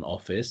and front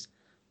office,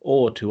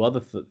 or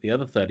to the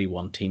other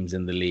 31 teams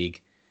in the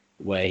league,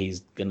 where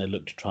he's going to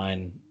look to try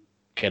and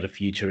get a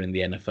future in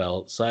the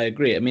NFL. So I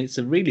agree. I mean, it's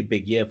a really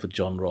big year for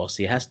John Ross.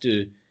 He has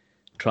to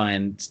try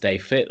and stay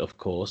fit, of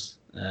course.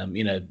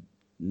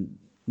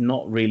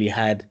 Not really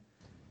had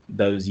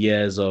those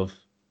years of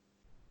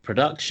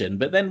production,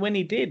 but then when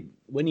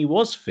he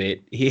was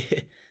fit, he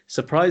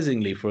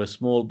surprisingly, for a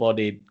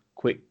small-bodied,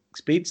 quick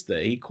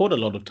speedster, he caught a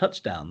lot of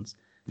touchdowns.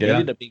 He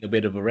ended up being a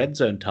bit of a red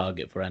zone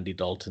target for Andy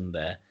Dalton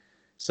there.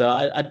 So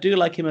I do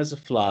like him as a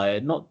flyer,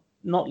 not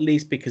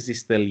least because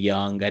he's still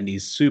young and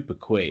he's super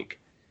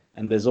quick.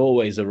 And there's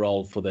always a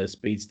role for those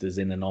speedsters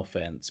in an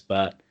offense.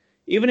 But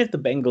even if the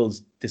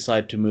Bengals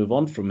decide to move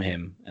on from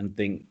him and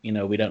think,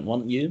 we don't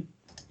want you,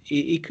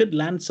 he could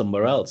land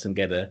somewhere else and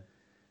get a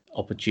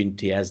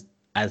opportunity as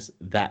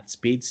that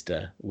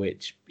speedster,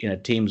 which,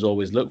 teams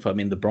always look for. I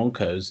mean, the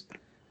Broncos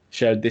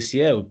showed this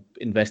year,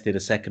 invested a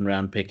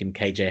 2nd-round pick in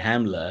KJ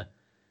Hamler.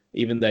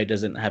 Even though he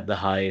doesn't have the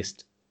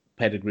highest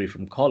pedigree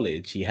from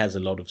college, he has a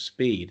lot of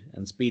speed,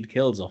 and speed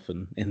kills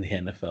often in the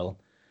NFL.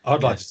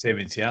 I'd like to see him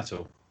in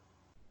Seattle.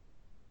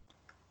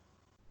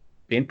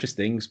 be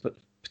interesting, but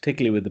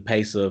particularly with the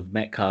pace of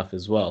Metcalf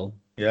as well.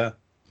 Yeah.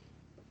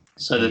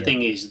 So the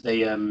thing is,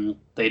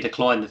 they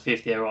declined the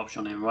 5th-year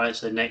option on him, right?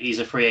 So he's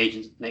a free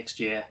agent next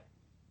year.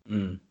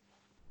 Mm.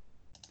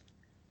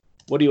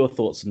 What are your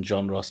thoughts on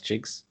John Ross,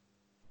 Chigs?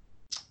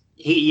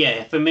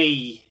 For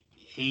me,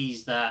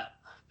 he's that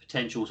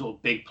potential sort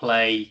of big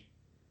play,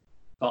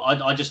 but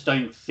I just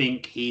don't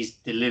think he's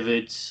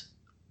delivered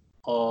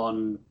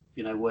on,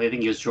 where I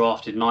think he was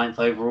drafted 9th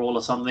overall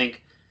or something.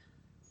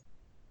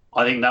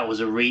 I think that was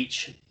a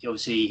reach.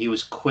 Obviously, he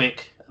was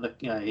quick,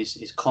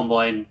 his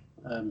combine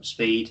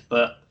speed,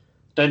 but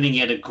don't think he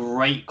had a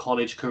great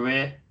college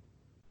career.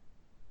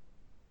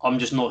 I'm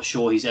just not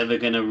sure he's ever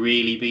going to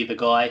really be the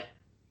guy.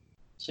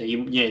 So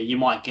you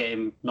might get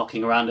him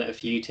knocking around at a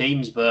few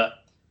teams,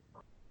 but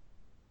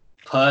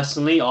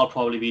personally, I'll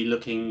probably be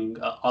looking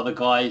at other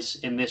guys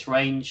in this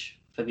range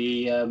for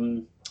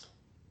the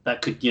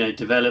that could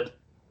develop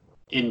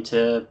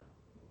into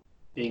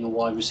being a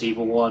wide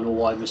receiver 1 or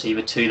wide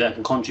receiver 2 that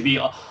can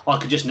contribute. I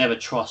could just never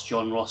trust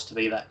John Ross to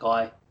be that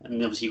guy,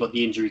 and obviously you've got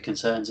the injury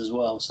concerns as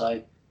well.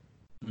 So,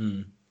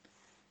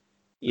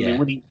 yeah, I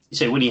mean,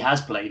 when he has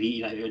played,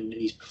 and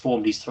he's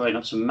performed, he's thrown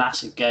up some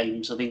massive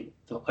games. I think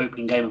the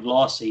opening game of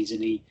last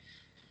season, he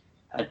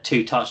had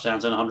 2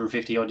 touchdowns and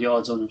 150 odd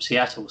yards on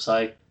Seattle.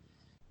 So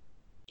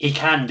he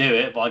can do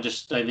it, but I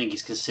just don't think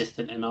he's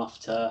consistent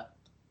enough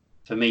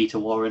for me to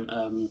warrant,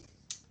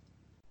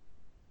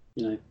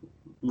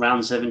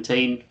 round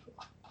 17.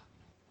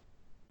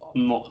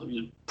 I'm not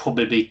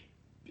probably,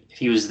 if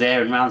he was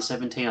there in round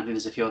 17, I think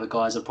there's a few other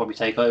guys that probably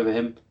take over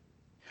him.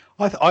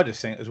 I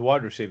just think as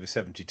wide receiver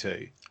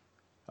 72,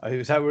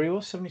 is that where he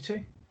was,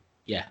 72?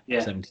 Yeah,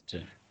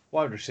 72.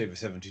 Wide receiver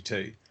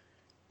 72.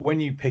 When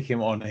you pick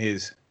him on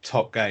his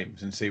top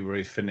games and see where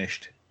he's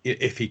finished,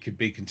 if he could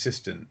be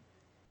consistent,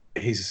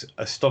 he's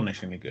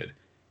astonishingly good.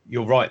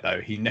 You're right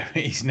though;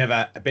 he's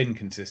never been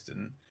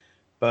consistent,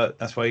 but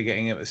that's why you're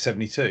getting him at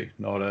 72,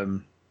 not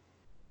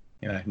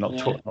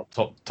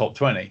top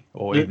 20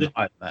 or even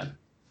higher than that.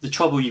 The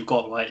trouble you've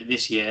got right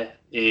this year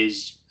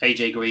is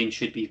AJ Green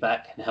should be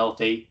back and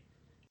healthy.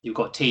 You've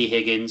got T.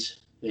 Higgins,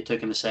 they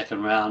took in the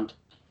 2nd round.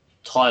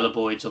 Tyler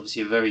Boyd's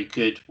obviously a very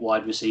good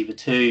wide receiver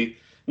too.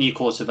 New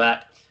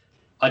quarterback.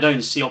 I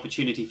don't see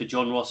opportunity for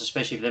John Ross,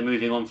 especially if they're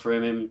moving on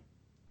from him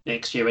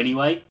next year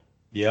anyway.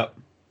 Yep.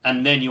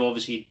 And then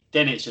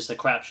then it's just a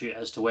crapshoot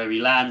as to where he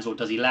lands, or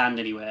does he land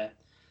anywhere?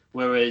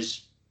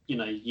 Whereas,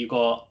 you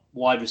got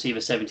wide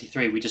receiver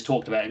 73, we just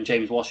talked about in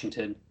James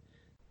Washington,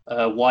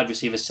 wide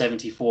receiver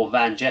 74,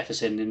 Van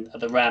Jefferson at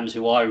the Rams,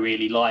 who I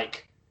really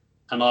like.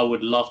 And I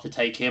would love to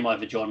take him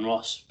over John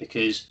Ross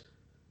because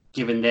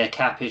given their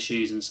cap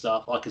issues and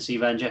stuff, I could see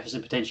Van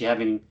Jefferson potentially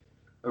having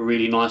a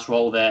really nice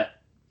role there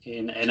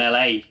in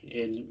LA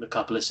in a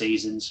couple of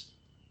seasons.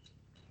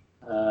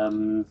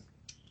 So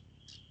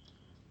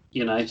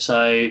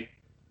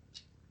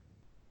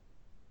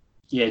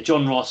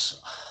John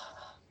Ross.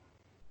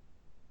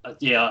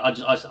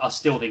 I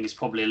still think it's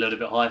probably a little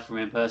bit high for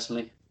him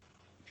personally.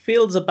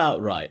 Feels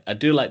about right. I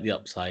do like the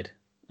upside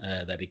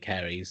that he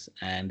carries,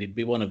 and it'd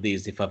be one of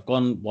these. If I've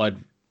gone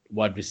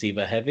wide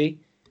receiver heavy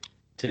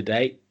to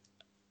date,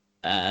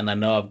 and I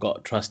know I've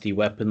got trusty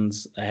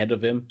weapons ahead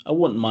of him, I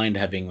wouldn't mind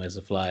having him as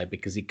a flyer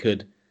because he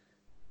could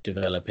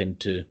develop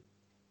into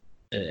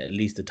at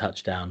least a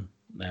touchdown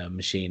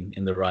machine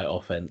in the right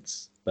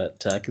offense.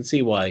 But I can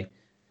see why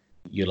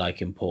you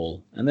like him,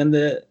 Paul. And then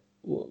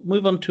we'll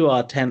move on to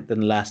our 10th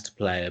and last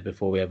player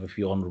before we have a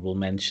few honorable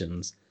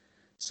mentions.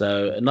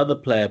 So another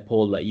player,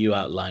 Paul, that you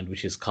outlined,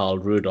 which is Carl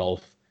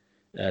Rudolph,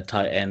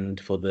 tight end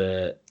for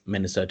the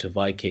Minnesota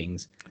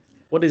Vikings.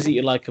 What is it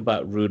you like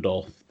about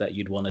Rudolph that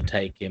you'd want to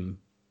take him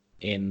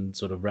in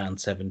sort of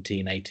round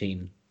 17,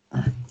 18?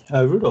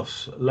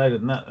 Rudolph's later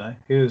than that, though.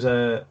 He was...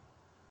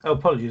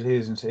 apologies, he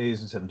is in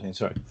 17,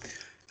 sorry.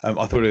 I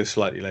thought it was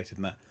slightly later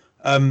than that.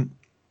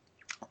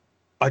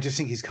 I just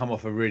think he's come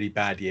off a really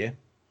bad year.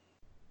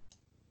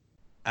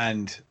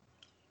 And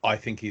I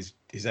think his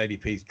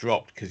ADP's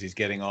dropped because he's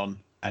getting on,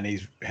 and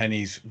he's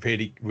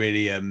really,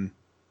 really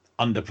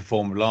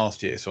underperformed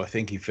last year. So I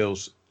think he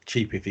feels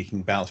cheap if he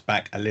can bounce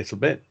back a little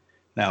bit.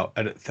 Now,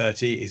 at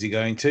 30, is he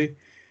going to?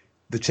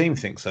 The team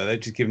thinks so. They've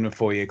just given him a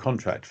 4-year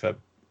contract for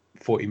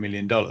 $40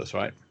 million,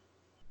 right?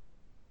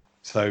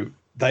 So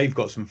they've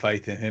got some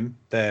faith in him.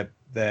 They're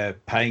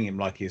paying him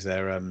like he's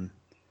their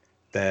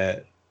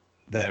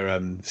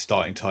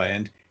starting tight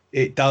end.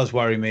 It does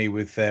worry me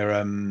with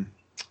their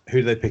who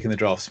do they pick in the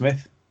draft?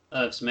 Smith?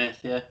 Smith,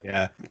 yeah.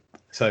 Yeah.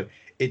 So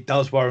it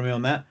does worry me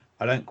on that.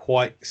 I don't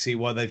quite see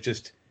why they've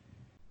just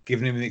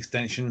given him an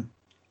extension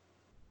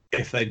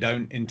if they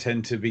don't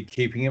intend to be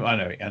keeping him. I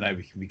know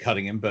we can be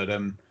cutting him, but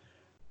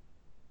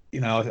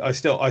I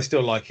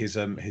still like his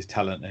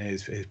talent and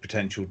his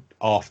potential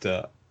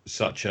after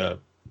such a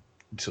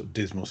sort of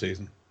dismal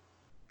season.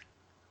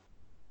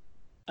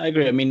 I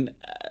agree. I mean,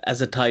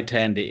 as a tight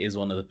end, it is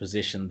one of the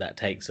positions that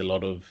takes a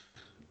lot of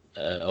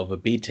a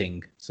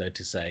beating, so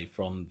to say,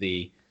 from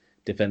the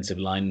defensive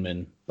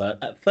linemen.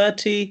 But at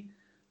 30,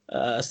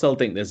 I still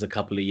think there's a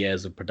couple of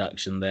years of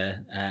production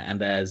there,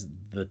 and as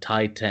the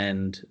tight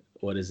end,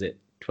 what is it,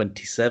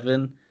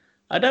 27?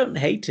 I don't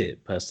hate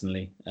it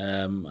personally.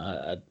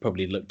 I'd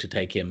probably look to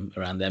take him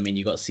around there. I mean,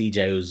 you got CJ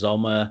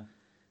Uzoma,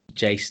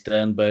 Jay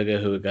Sternberger,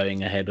 who are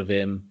going ahead of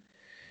him.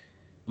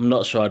 I'm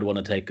not sure I'd want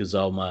to take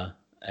Uzoma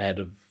ahead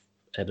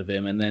of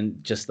him. And then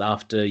just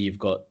after, you've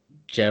got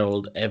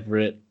Gerald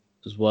Everett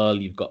as well.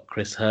 You've got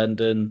Chris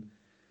Herndon.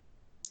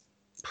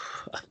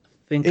 I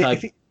think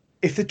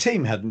if the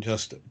team hadn't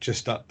just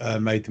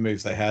made the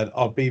moves they had,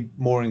 I'd be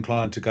more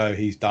inclined to go,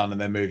 he's done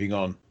and they're moving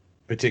on,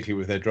 particularly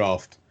with their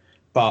draft.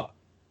 But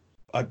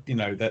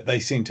they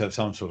seem to have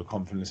some sort of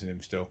confidence in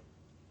him still.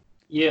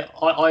 Yeah,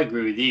 I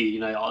agree with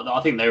you.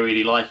 I think they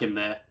really like him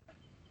there.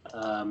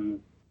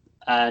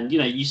 And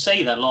you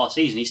say that last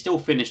season, he still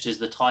finished as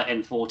the tight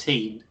end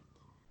 14.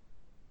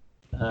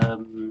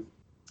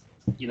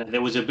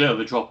 There was a bit of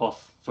a drop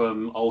off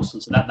from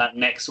Olsen, so that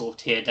next sort of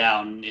tier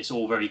down, it's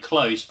all very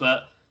close.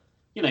 But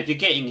if you're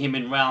getting him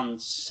in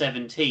round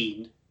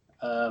 17,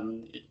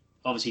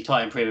 obviously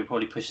tight end premium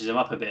probably pushes him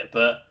up a bit.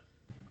 But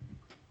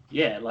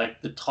yeah,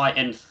 like the tight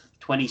end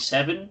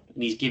 27, and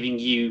he's giving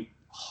you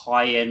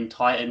high end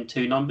tight end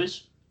 2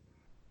 numbers.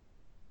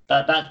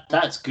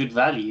 That's good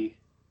value.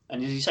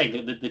 And as you say,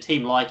 the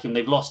team like him.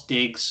 They've lost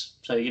Diggs,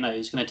 so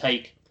it's going to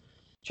take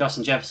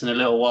Justin Jefferson a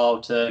little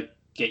while to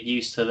get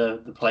used to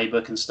the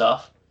playbook and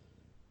stuff.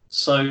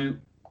 So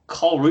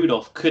Kyle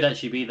Rudolph could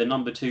actually be the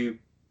number 2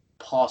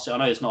 passer. I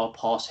know it's not a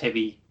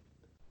pass-heavy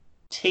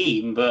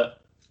team,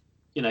 but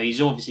he's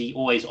obviously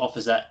always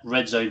offers that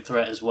red zone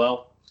threat as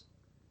well.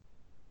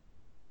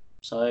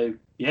 So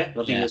yeah,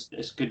 I think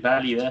it's good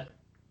value there.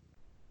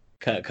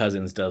 Kirk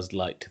Cousins does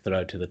like to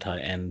throw to the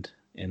tight end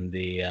in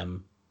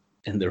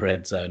the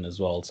red zone as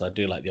well, so I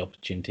do like the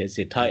opportunity. It's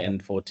tight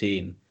end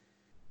 14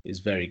 is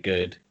very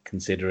good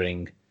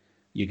considering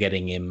you're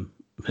getting him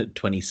at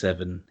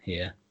 27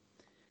 here.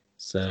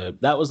 So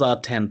that was our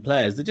 10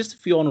 players. There's just a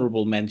few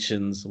honourable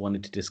mentions I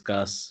wanted to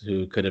discuss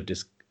who could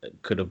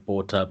have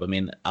bought up. I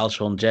mean,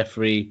 Alshon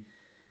Jeffrey,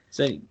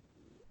 so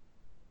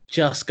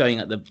just going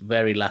at the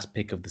very last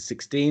pick of the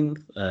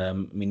 16th. I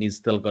mean, he's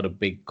still got a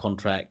big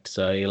contract,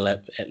 so he'll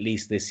have at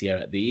least this year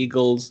at the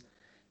Eagles,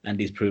 and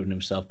he's proven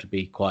himself to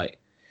be quite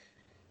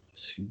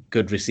a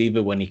good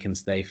receiver when he can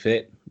stay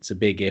fit. It's a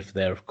big if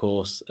there, of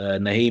course.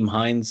 Naheem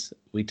Hines,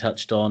 we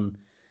touched on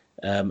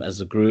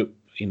as a group.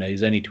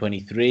 He's only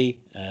 23.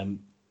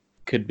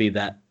 Could be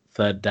that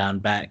third down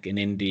back in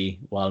Indy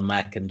while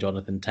Mack and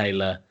Jonathan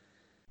Taylor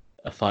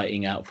are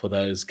fighting out for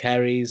those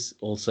carries.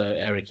 Also,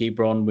 Eric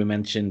Ebron, we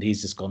mentioned,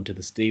 he's just gone to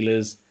the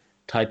Steelers.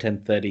 Tight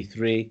end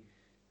 33.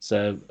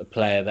 So a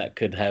player that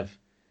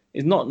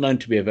is not known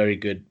to be a very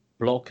good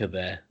blocker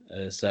there.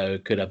 So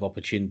could have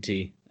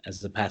opportunity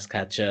as a pass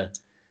catcher.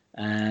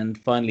 And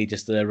finally,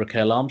 just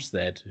Raquel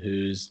Armstead,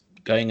 who's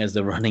going as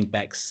the running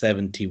back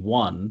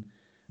 71,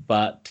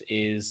 but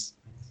is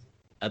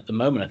at the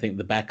moment, I think,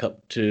 the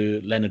backup to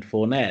Leonard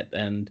Fournette,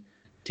 and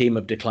team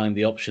have declined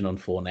the option on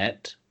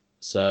Fournette,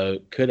 so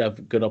could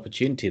have good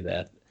opportunity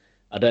there.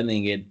 I don't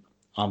think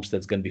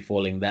Armstead's going to be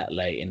falling that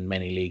late in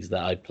many leagues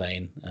that I play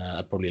in.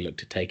 I'd probably look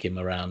to take him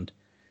around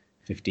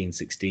 15,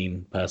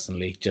 16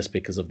 personally, just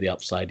because of the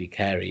upside he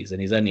carries,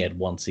 and he's only had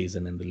 1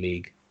 season in the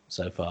league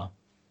so far.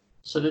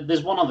 So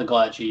there's one other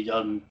guy actually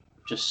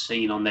just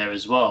seen on there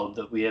as well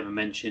that we haven't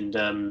mentioned.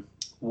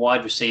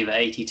 Wide receiver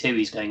 82,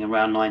 he's going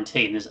around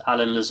 19. There's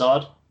Alan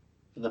Lazard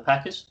for the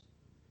Packers.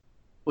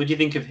 What do you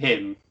think of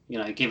him?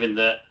 Given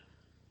that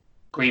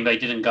Green Bay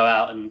didn't go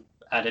out and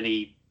add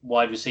any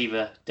wide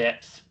receiver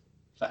depth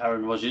for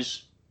Aaron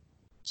Rodgers.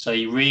 So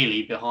you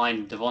really,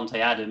 behind Devontae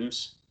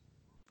Adams,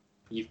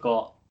 you've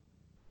got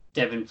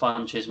Devin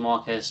Funchess,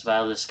 Marquez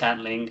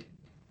Valdes-Scantling,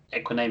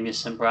 Equanimeous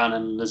St. Brown,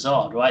 and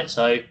Lazard, right?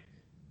 So I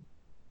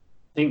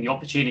think the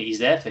opportunity is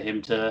there for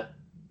him to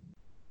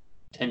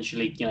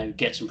potentially,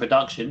 get some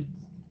production.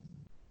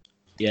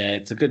 Yeah,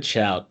 it's a good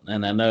shout,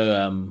 and I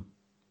know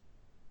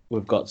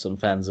we've got some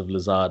fans of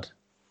Lazard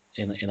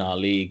in our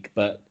league,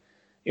 but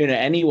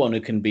anyone who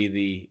can be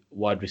the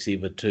wide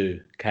receiver 2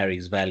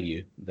 carries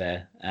value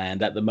there.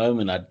 And at the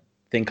moment, I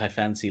think I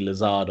fancy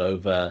Lazard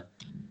over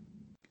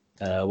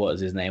what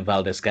is his name,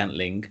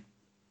 Valdes-Scantling.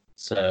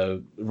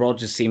 So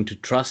Rodgers seemed to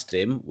trust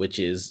him, which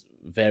is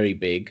very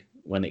big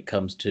when it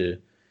comes to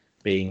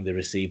being the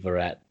receiver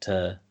at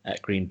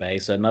Green Bay.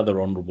 So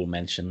another honourable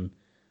mention.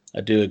 I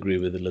do agree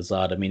with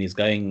Lazard. I mean, he's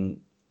going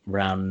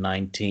round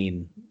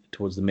 19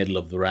 towards the middle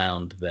of the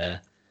round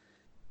there.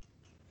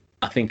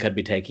 I think I'd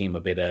be taking him a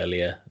bit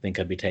earlier. I think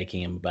I'd be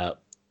taking him about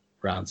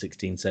round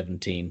 16,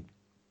 17.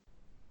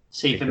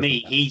 See, for me,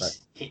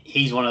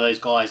 he's one of those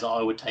guys that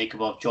I would take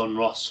above John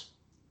Ross.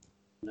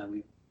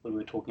 When we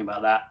were talking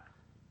about that,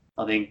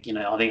 I think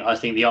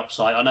the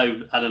upside. I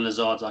know Alan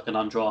Lazard's like an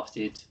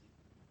undrafted.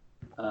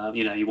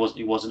 He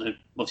wasn't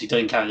obviously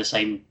don't carry the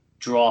same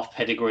draft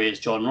pedigree as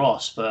John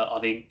Ross, but I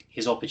think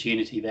his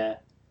opportunity there,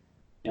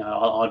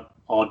 I'd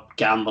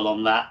gamble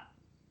on that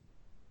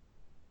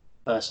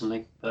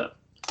personally. But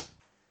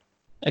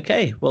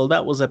okay, well,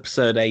 that was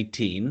episode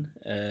 18.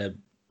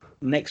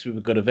 next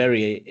we've got a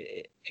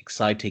very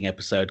exciting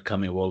episode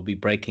coming. We'll be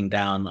breaking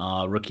down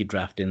our rookie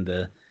draft in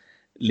the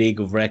league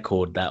of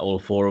record that all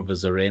four of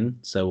us are in.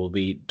 So we'll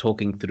be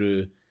talking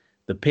through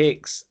the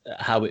picks,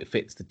 how it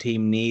fits the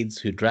team needs,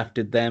 who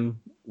drafted them,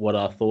 what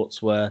our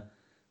thoughts were,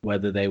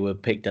 whether they were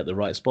picked at the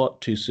right spot,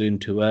 too soon,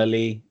 too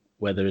early,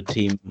 whether a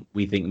team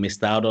we think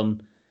missed out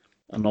on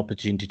an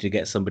opportunity to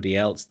get somebody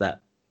else that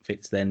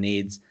fits their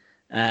needs.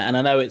 And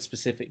I know it's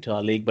specific to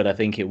our league, but I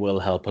think it will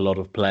help a lot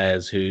of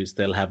players who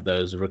still have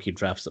those rookie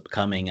drafts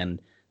upcoming,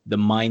 and the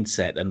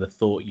mindset and the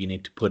thought you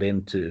need to put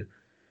into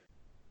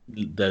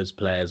those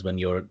players when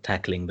you're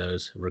tackling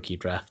those rookie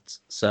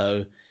drafts.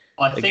 So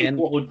I think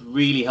what would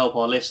really help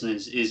our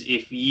listeners is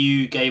if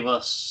you gave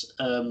us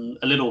a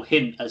little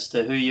hint as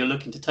to who you're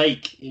looking to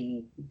take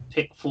in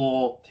pick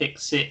 4, pick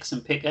 6,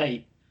 and pick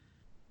 8.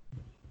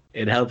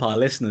 It'd help our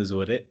listeners,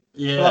 would it?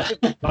 Yeah.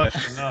 No.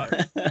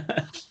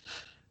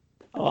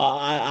 Well,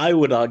 I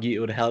would argue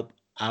it would help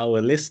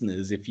our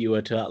listeners if you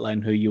were to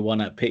outline who you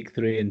want at pick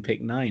 3 and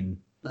pick 9.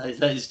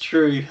 That is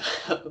true.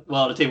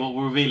 Well, I'll tell you what,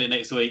 we'll reveal it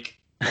next week.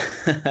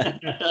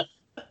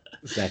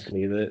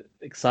 Exactly. The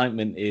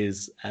excitement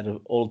is at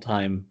an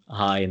all-time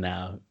high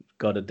now.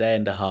 Got a day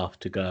and a half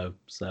to go.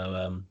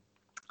 So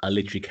I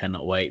literally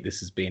cannot wait. This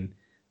has been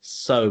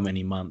so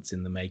many months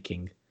in the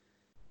making.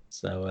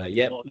 So,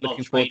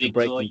 looking forward to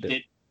breaking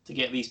it. To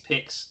get these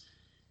picks.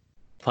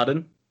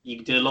 Pardon?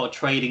 You did a lot of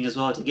trading as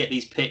well to get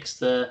these picks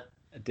to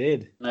I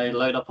did.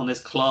 Load up on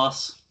this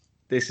class.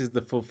 This is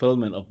the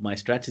fulfillment of my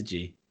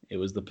strategy. It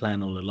was the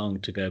plan all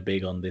along to go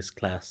big on this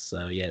class.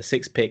 So,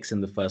 6 picks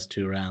in the first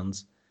 2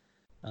 rounds.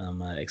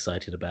 I'm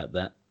excited about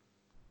that.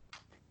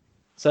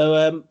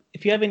 So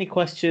if you have any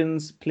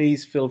questions,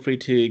 please feel free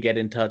to get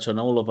in touch on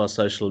all of our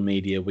social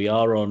media. We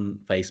are on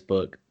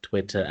Facebook,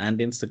 Twitter, and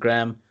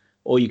Instagram.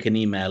 Or you can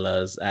email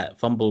us at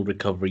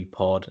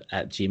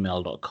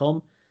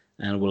fumblerecoverypod@gmail.com.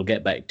 And we'll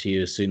get back to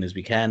you as soon as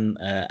we can.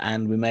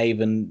 And we may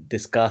even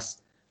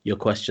discuss your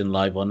question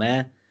live on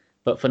air.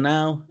 But for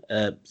now,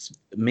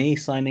 me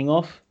signing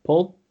off.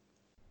 Paul?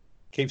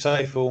 Keep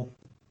safe, all.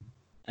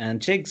 And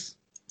Chigs.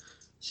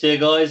 See you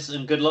guys,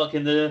 and good luck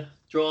in the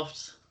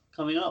drafts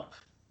coming up.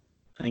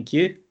 Thank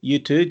you. You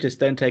too. Just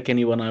don't take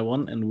anyone I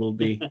want, and we'll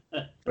be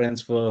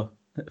friends for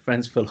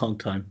a long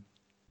time.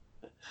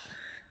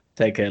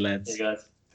 Take care, lads. See you guys.